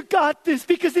you got this,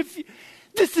 because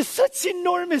this is such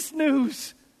enormous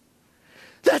news.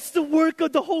 That's the work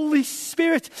of the Holy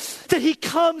Spirit, that he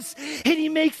comes and he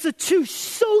makes the truth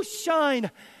so shine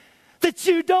that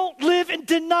you don't live in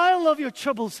denial of your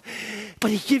troubles, but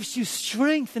he gives you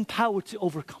strength and power to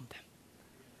overcome them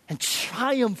and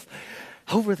triumph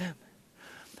over them.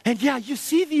 And yeah, you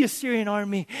see the Assyrian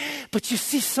army, but you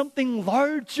see something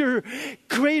larger,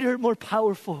 greater, more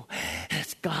powerful. And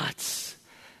it's God's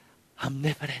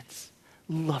omnipotence,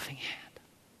 loving hand.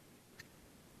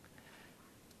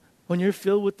 When you're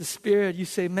filled with the Spirit, you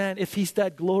say, man, if he's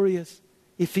that glorious,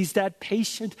 if he's that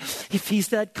patient, if he's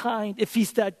that kind, if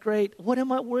he's that great, what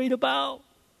am I worried about?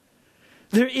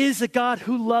 There is a God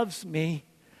who loves me.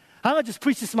 I'm going to just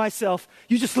preach this myself.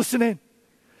 You just listen in.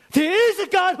 There is a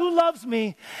God who loves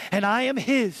me, and I am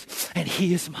his, and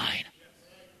he is mine.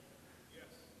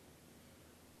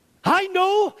 I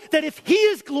know that if he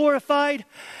is glorified,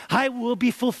 I will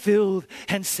be fulfilled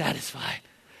and satisfied.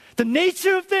 The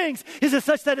nature of things is as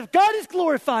such that if God is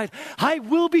glorified, I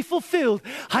will be fulfilled.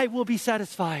 I will be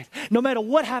satisfied. No matter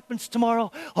what happens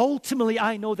tomorrow, ultimately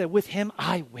I know that with him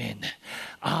I win.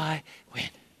 I win.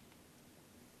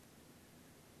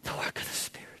 The work of the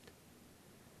Spirit.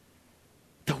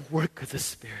 The work of the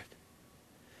Spirit.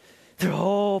 There are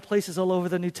all places all over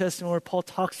the New Testament where Paul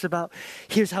talks about,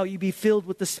 here's how you be filled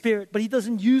with the Spirit. But he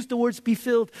doesn't use the words be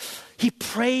filled. He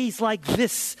prays like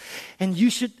this. And you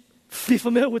should be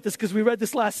familiar with this because we read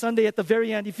this last Sunday at the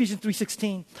very end, Ephesians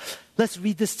 3:16. Let's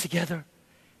read this together.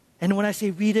 And when I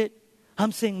say read it,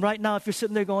 I'm saying right now, if you're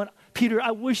sitting there going, Peter,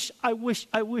 I wish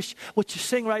what you're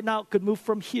saying right now could move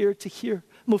from here to here,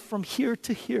 move from here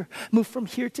to here, move from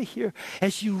here to here.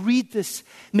 As you read this,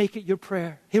 make it your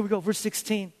prayer. Here we go, verse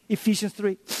 16, Ephesians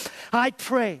 3. I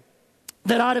pray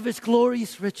that out of his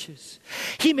glorious riches,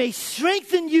 he may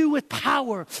strengthen you with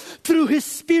power through his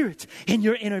Spirit in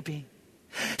your inner being,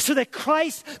 so that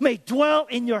Christ may dwell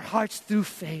in your hearts through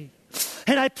faith.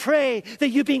 And I pray that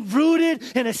you, being rooted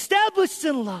and established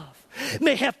in love,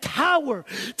 may have power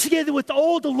together with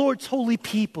all the Lord's holy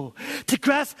people to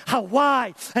grasp how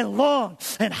wide and long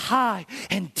and high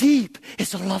and deep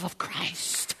is the love of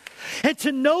Christ. And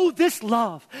to know this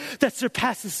love that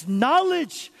surpasses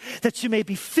knowledge, that you may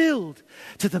be filled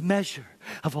to the measure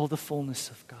of all the fullness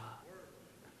of God.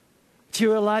 Do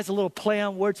you realize a little play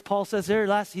on words Paul says there?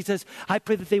 He says, I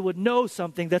pray that they would know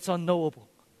something that's unknowable.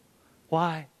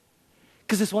 Why?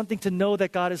 Because it's one thing to know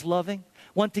that God is loving,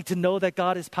 one thing to know that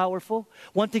God is powerful,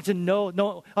 one thing to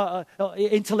know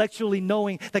intellectually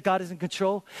knowing that God is in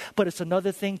control, but it's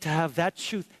another thing to have that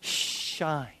truth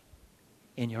shine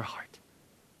in your heart.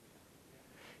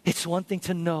 It's one thing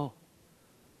to know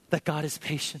that God is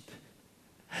patient.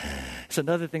 It's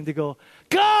another thing to go,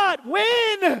 God,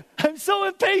 when? I'm so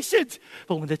impatient.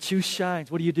 But when the truth shines,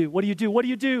 what do you do? What do you do? What do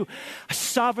you do? A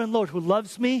sovereign Lord who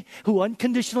loves me, who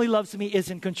unconditionally loves me, is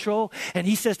in control. And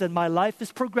he says that my life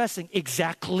is progressing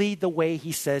exactly the way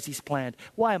he says he's planned.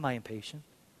 Why am I impatient?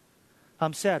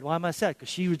 I'm sad. Why am I sad? Because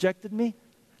she rejected me?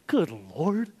 Good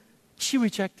Lord. She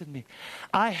rejected me.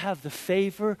 I have the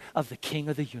favor of the King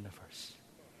of the universe.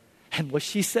 And what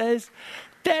she says,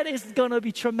 that is going to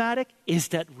be traumatic. Is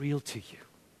that real to you?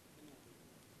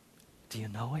 Do you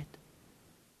know it?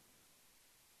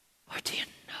 Or do you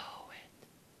know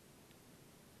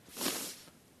it?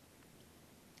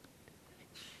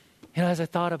 You know, as I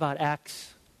thought about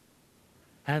Acts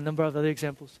and a number of other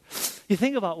examples, you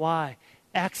think about why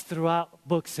Acts throughout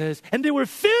book says, and they were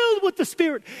filled with the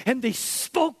Spirit, and they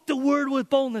spoke the word with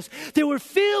boldness. They were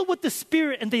filled with the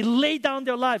Spirit, and they laid down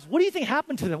their lives. What do you think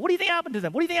happened to them? What do you think happened to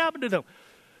them? What do you think happened to them?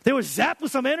 They were zapped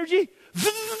with some energy?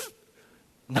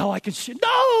 No, I can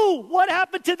No! What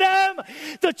happened to them?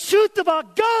 The truth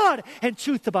about God and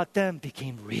truth about them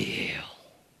became real.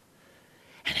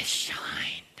 And it shined.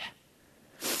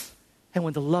 And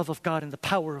when the love of God and the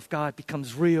power of God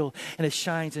becomes real and it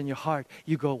shines in your heart,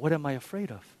 you go, what am I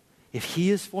afraid of? If he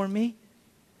is for me,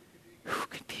 who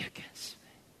can be against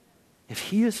me? If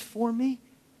he is for me,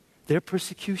 their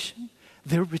persecution,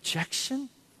 their rejection,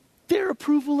 their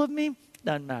approval of me,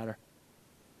 doesn't matter.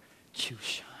 Truth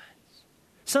shines.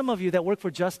 Some of you that work for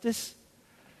justice,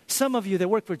 some of you that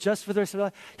work for just for the rest of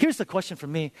life, here's the question for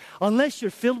me. Unless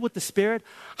you're filled with the Spirit,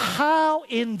 how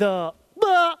in the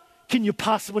can you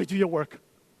possibly do your work?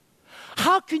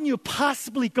 How can you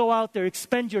possibly go out there,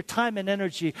 expend your time and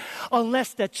energy,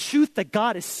 unless that truth that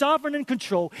God is sovereign and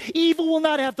control, evil will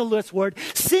not have the last word,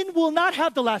 sin will not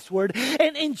have the last word,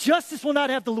 and injustice will not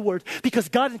have the word, because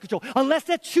God is in control. Unless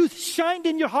that truth shined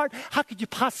in your heart, how could you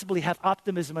possibly have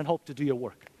optimism and hope to do your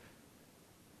work?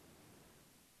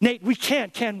 Nate, we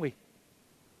can't, can we?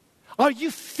 Are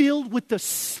you filled with the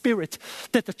Spirit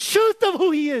that the truth of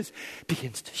who he is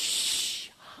begins to shine?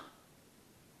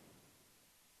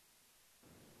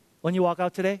 When you walk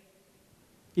out today,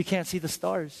 you can't see the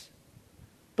stars.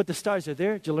 But the stars are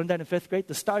there. Did you learn that in 5th grade?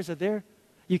 The stars are there.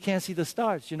 You can't see the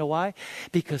stars. You know why?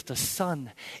 Because the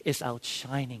sun is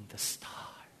outshining the stars.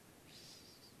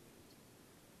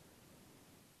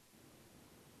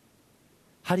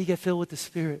 How do you get filled with the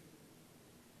Spirit?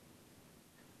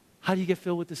 How do you get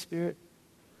filled with the Spirit?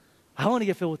 I want to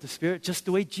get filled with the Spirit just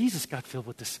the way Jesus got filled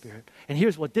with the Spirit. And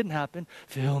here's what didn't happen.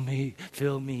 Fill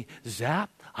me, zap,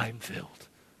 I'm filled.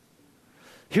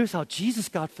 Here's how Jesus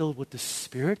got filled with the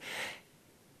Spirit.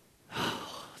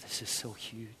 Oh, this is so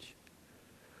huge.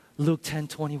 Luke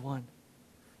 10:21.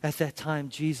 At that time,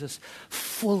 Jesus,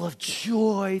 full of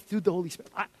joy through the Holy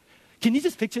Spirit. Can you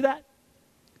just picture that?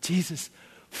 Jesus,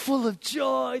 full of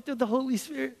joy through the Holy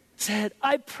Spirit, said,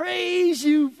 I praise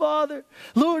you, Father,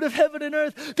 Lord of heaven and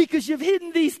earth, because you've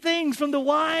hidden these things from the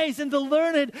wise and the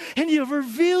learned, and you've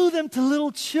revealed them to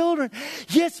little children.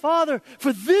 Yes, Father,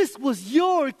 for this was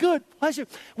your good pleasure.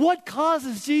 What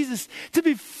causes Jesus to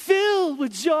be filled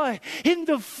with joy in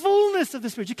the fullness of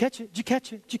the Spirit? Did you catch it? Did you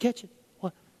catch it? Did you catch it?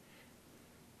 What?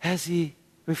 As he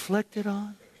reflected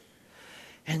on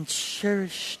and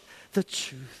cherished the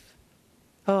truth.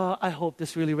 Oh, I hope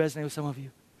this really resonates with some of you.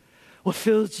 What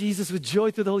fills Jesus with joy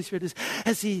through the Holy Spirit is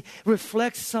as he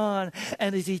reflects on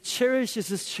and as he cherishes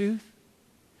this truth,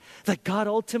 that God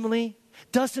ultimately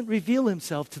doesn't reveal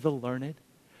himself to the learned,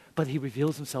 but he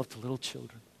reveals himself to little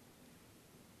children.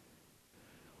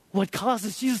 What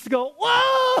causes Jesus to go,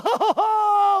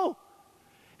 whoa,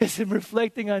 is him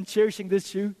reflecting on cherishing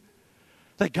this truth,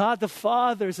 that God the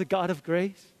Father is a God of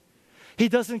grace. He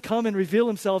doesn't come and reveal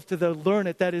himself to the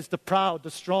learned, that is the proud,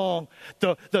 the strong,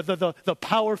 the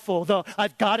powerful,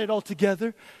 I've got it all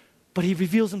together. But he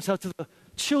reveals himself to the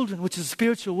children, which is a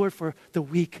spiritual word for the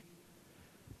weak.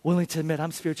 Willing to admit,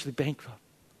 I'm spiritually bankrupt.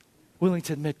 Willing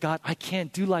to admit, God, I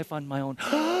can't do life on my own.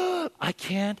 I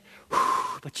can't,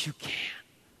 but you can.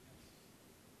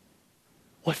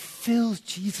 What fills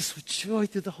Jesus with joy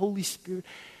through the Holy Spirit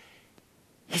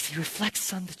is he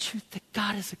reflects on the truth that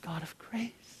God is a God of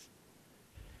grace.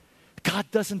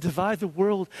 God doesn't divide the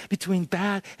world between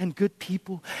bad and good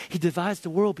people. He divides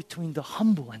the world between the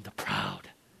humble and the proud.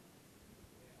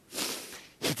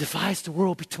 He divides the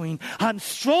world between, I'm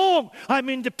strong, I'm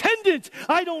independent,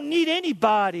 I don't need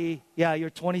anybody. Yeah,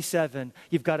 you're 27,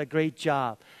 you've got a great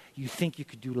job, you think you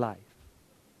could do life.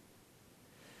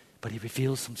 But he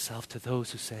reveals himself to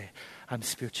those who say, I'm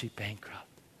spiritually bankrupt.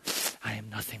 I am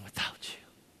nothing without you.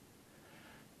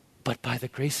 But by the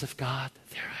grace of God,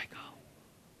 there I go.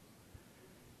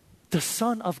 The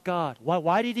Son of God.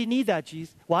 Why did he need that,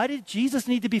 Jesus? Why did Jesus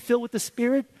need to be filled with the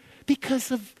Spirit?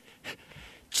 Because of,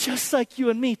 just like you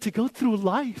and me, to go through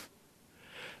life.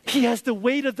 He has the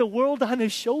weight of the world on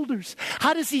his shoulders.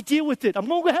 How does he deal with it? I'm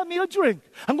going to have me a drink.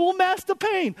 I'm going to mask the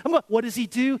pain. What does he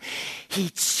do? He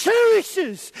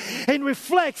cherishes and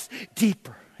reflects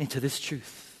deeper into this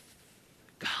truth.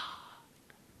 God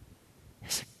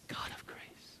is a God of grace.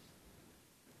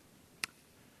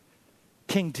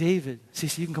 King David, see,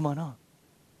 you can come on up.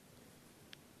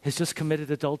 He's just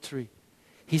committed adultery.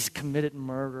 He's committed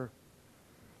murder.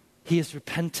 He is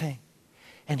repenting.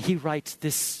 And he writes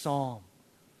this psalm,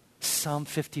 Psalm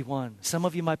 51. Some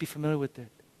of you might be familiar with it.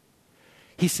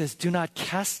 He says, do not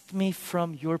cast me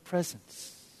from your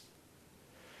presence.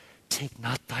 Take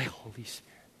not thy Holy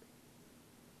Spirit.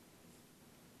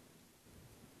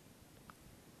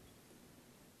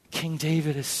 King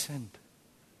David has sinned.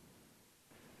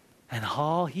 And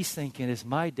all he's thinking is,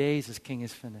 my days as king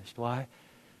is finished. Why?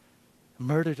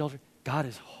 Murder, adultery. God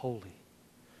is holy.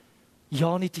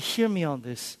 Y'all need to hear me on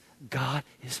this. God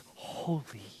is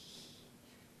holy.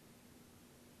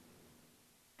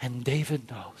 And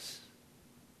David knows,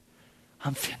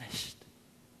 I'm finished.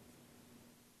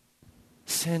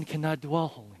 Sin cannot dwell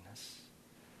holiness.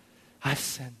 I've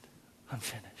sinned. I'm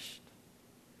finished.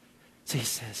 So he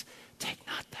says, take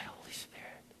not thy Holy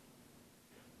Spirit.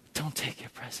 Don't take your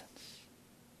presence.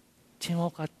 Do you know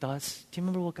what God does? Do you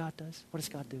remember what God does? What does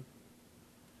God do?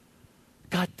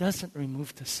 God doesn't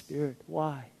remove the Spirit.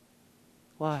 Why?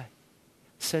 Why?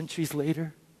 Centuries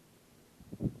later,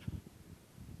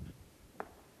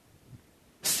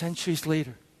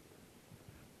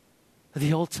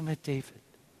 the ultimate David,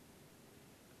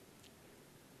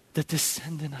 the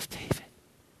descendant of David,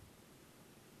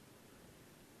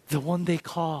 the one they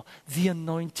call the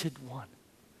anointed one,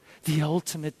 the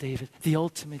ultimate David, the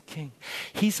ultimate king.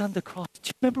 He's on the cross. Do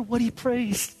you remember what he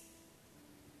prays?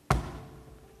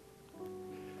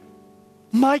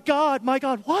 My God,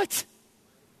 what?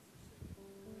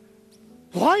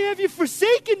 Why have you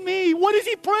forsaken me? What is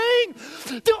he praying?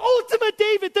 The ultimate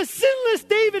David, the sinless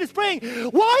David is praying.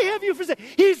 Why have you forsaken?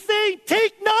 He's saying,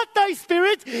 take not thy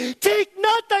Spirit, take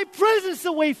not thy presence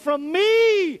away from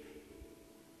me.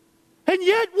 And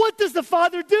yet, what does the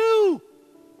Father do?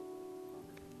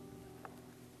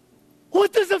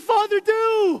 What does the Father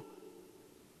do?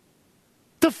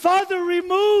 The Father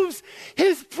removes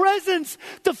His presence.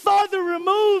 The Father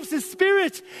removes His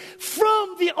Spirit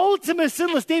from the ultimate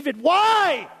sinless David.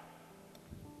 Why?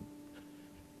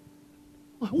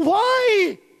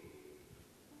 Why?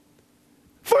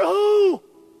 For who?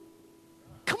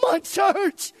 Come on,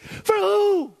 church. For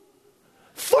who?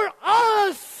 For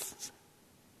us.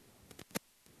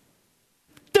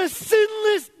 The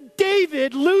sinless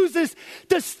David loses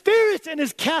the Spirit and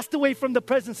is cast away from the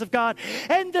presence of God.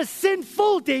 And the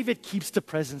sinful David keeps the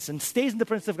presence and stays in the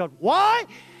presence of God. Why?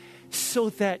 So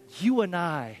that you and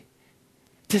I,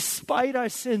 despite our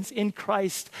sins in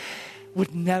Christ,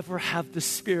 would never have the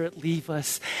Spirit leave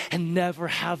us and never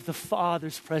have the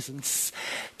Father's presence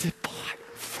depart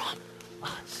from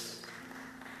us.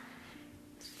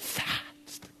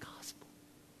 That's the gospel.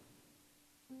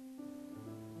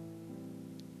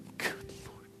 Good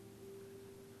Lord.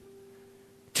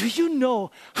 Do you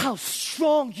know how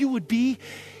strong you would be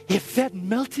if that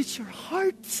melted your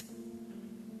heart?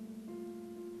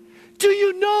 Do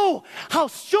you know how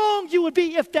strong you would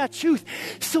be if that truth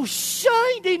so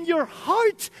shined in your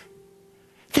heart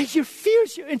that your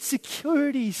fears, your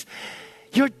insecurities,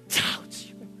 your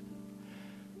doubts,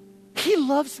 He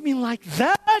loves me like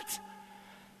that?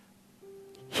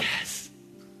 Yes.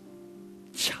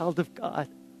 Child of God.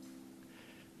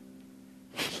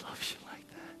 He loves you like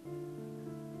that.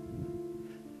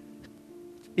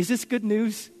 Is this good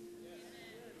news?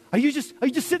 Are you just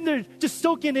sitting there just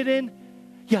soaking it in?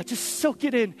 Yeah, just soak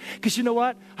it in. Because you know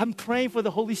what? I'm praying for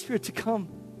the Holy Spirit to come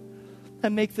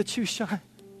and make the truth shine.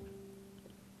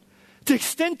 The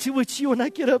extent to which you and I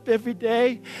get up every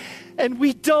day and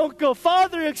we don't go,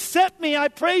 Father, accept me. I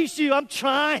praise you. I'm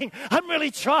trying. I'm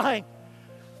really trying.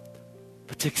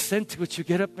 But the extent to which you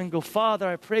get up and go, Father,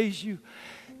 I praise you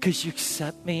because you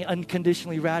accept me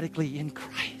unconditionally, radically in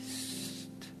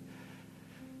Christ.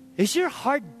 Is your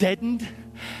heart deadened?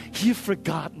 You've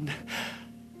forgotten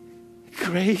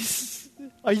grace?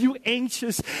 Are you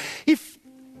anxious? If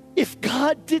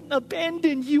God didn't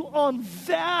abandon you on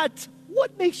that,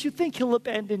 what makes you think He'll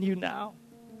abandon you now?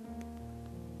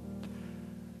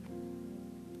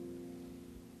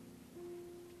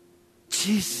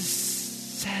 Jesus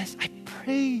says, I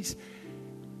praise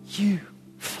you,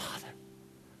 Father.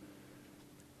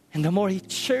 And the more he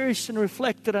cherished and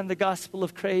reflected on the gospel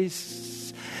of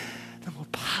grace, the more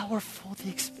powerful the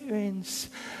experience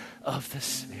of the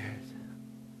Spirit.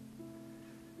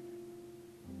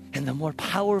 And the more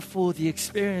powerful the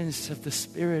experience of the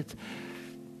Spirit,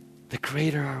 the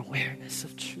greater our awareness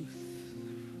of truth.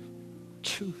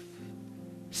 Truth.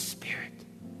 Spirit.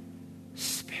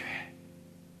 Spirit.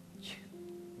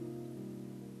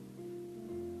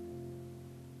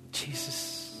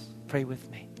 Jesus, pray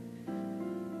with me.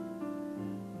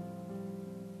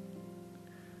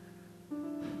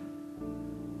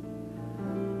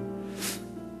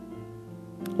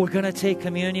 We're going to take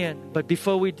communion, but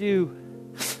before we do,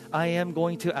 I am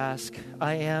going to ask,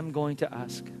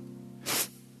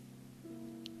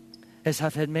 as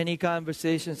I've had many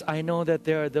conversations, I know that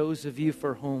there are those of you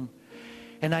for whom,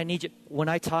 and I need you, when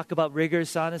I talk about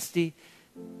rigorous honesty,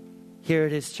 here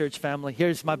it is, church family.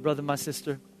 Here's my brother, my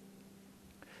sister.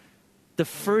 The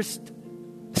first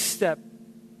step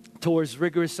towards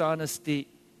rigorous honesty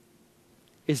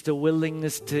is the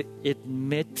willingness to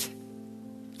admit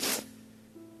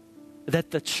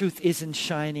that the truth isn't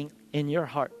shining in your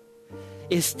heart.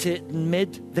 Is to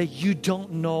admit that you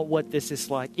don't know what this is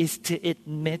like. Is to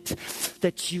admit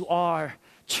that you are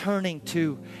turning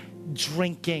to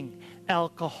drinking,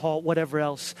 alcohol, whatever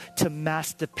else, to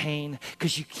mask the pain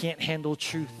because you can't handle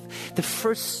truth. The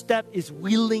first step is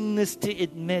willingness to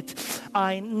admit,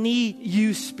 I need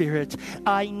you, Spirit.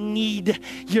 I need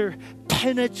your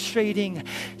penetrating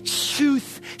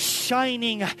truth,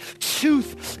 shining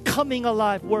truth, coming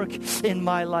alive work in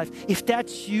my life. If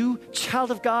that's you, child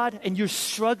of God, and you're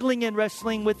struggling and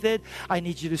wrestling with it, I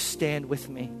need you to stand with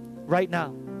me right now.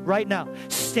 Right now.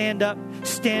 Stand up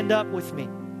with me.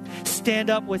 Stand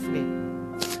up with me.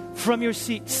 From your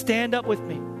seat, stand up with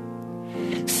me.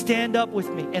 Stand up with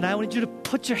me. And I want you to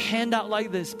put your hand out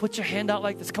like this. Put your hand out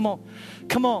like this. Come on.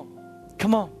 Come on.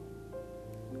 Come on.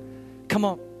 Come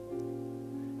on.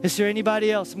 Is there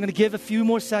anybody else? I'm going to give a few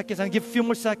more seconds. I'm going to give a few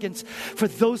more seconds for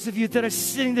those of you that are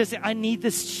sitting there saying, I need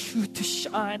this truth to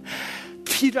shine.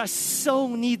 Peter, I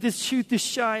so need this truth to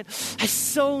shine. I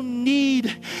so need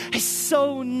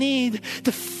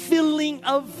the filling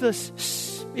of the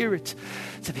Spirit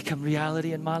to become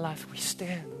reality in my life. We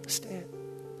stand.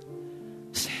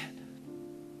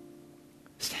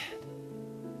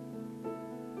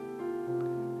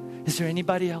 Is there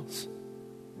anybody else?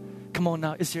 Come on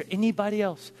now. Is there anybody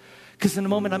else? Because in a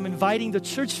moment, I'm inviting the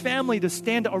church family to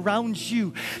stand around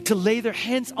you, to lay their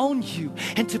hands on you,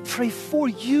 and to pray for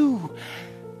you.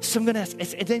 So I'm going to ask,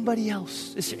 is there anybody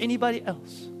else? Is there anybody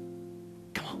else?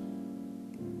 Come on.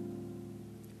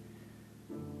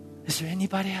 Is there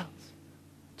anybody else?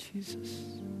 Jesus.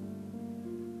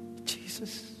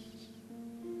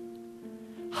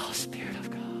 Oh, Spirit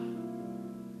of God.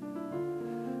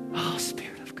 Oh,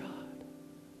 Spirit of God.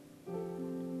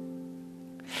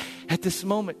 At this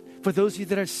moment, for those of you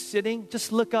that are sitting,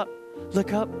 just look up.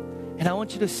 Look up. And I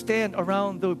want you to stand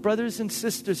around the brothers and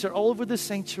sisters that are all over the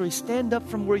sanctuary. Stand up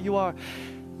from where you are.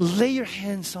 Lay your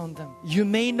hands on them. You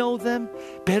may know them.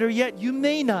 Better yet, you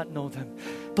may not know them.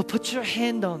 But put your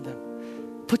hand on them.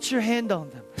 Put your hand on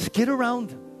them. Get around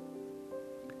them.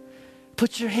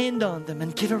 Put your hand on them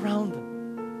and get around them.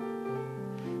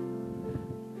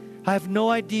 I have no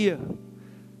idea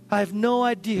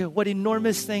what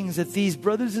enormous things that these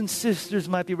brothers and sisters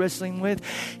might be wrestling with.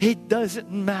 It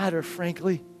doesn't matter,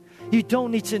 frankly. You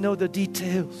don't need to know the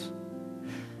details,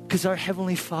 because our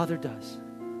Heavenly Father does.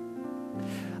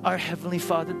 Our Heavenly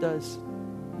Father does.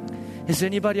 Is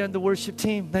anybody on the worship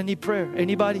team that need prayer?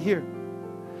 Anybody here?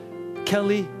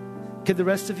 Kelly, can the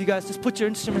rest of you guys just put your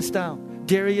instruments down?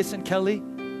 Darius and Kelly,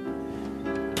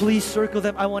 please circle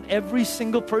them. I want every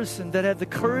single person that had the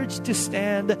courage to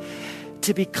stand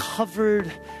to be covered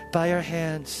by our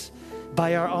hands,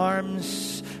 by our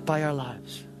arms, by our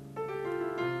lives.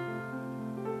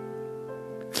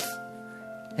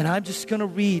 And I'm just going to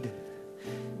read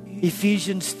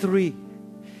Ephesians 3,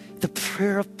 the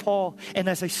prayer of Paul. And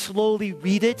as I slowly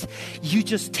read it, you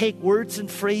just take words and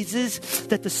phrases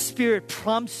that the Spirit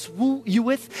prompts you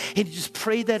with, and you just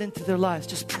pray that into their lives.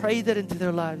 Just pray that into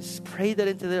their lives. Pray that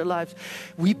into their lives.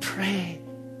 We pray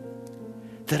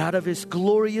that out of His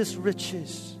glorious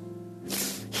riches,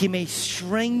 He may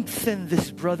strengthen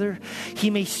this brother. He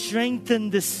may strengthen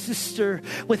this sister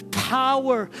with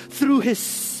power through His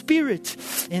Spirit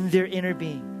in their inner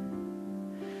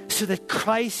being, so that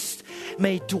Christ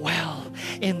may dwell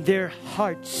in their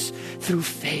hearts through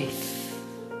faith.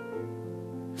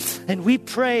 And we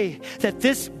pray that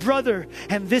this brother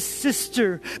and this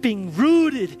sister, being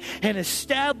rooted and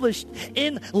established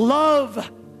in love,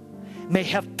 may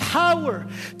have power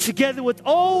together with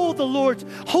all the Lord's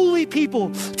holy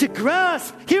people to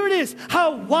grasp, here it is,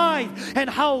 how wide and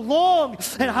how long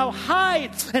and how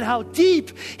high and how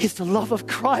deep is the love of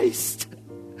Christ.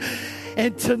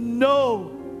 And to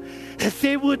know that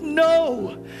they would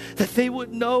know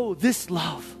this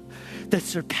love that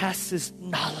surpasses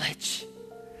knowledge.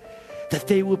 That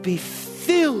they would be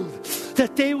filled. Say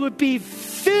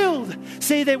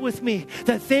that with me.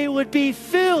 That they would be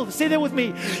filled. Say that with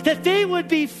me. That they would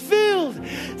be filled.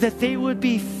 That they would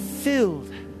be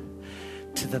filled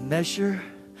to the measure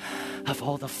of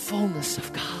all the fullness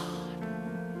of God.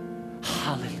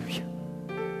 Hallelujah.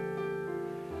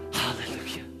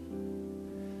 Hallelujah.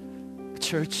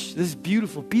 Church, this is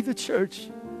beautiful. Be the church.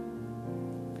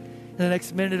 In the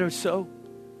next minute or so,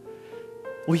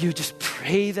 will you just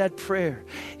pray that prayer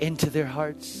into their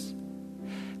hearts?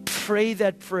 Pray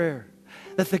that prayer,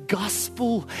 that the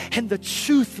gospel and the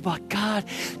truth about God,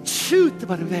 truth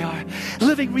about who they are,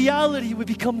 living reality would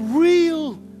become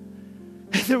real.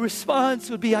 And the response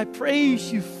would be, I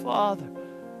praise you, Father.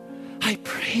 I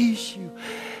praise you,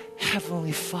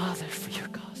 Heavenly Father, for your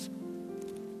gospel.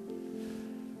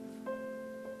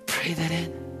 Pray that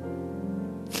in.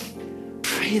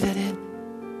 Pray that in.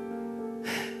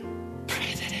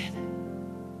 Pray that in.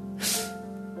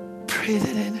 Pray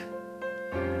that in.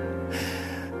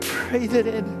 Pray that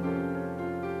in.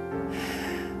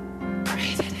 Pray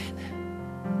that in. Pray that in.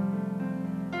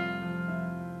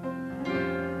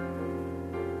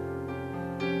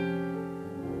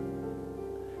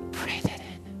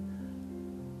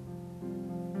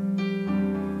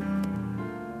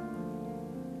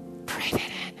 Pray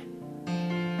that in.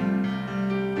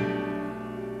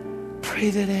 Pray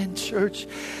that in, church.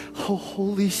 Oh,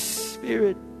 Holy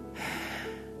Spirit.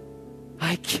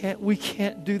 We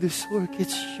can't do this work.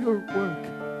 It's your work.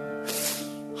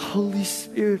 Holy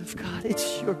Spirit of God,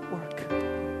 it's your work.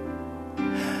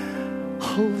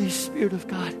 Holy Spirit of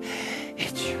God,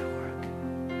 it's your work.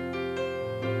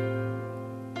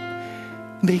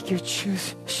 Make your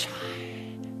truth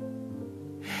shine.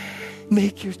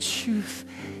 Make your truth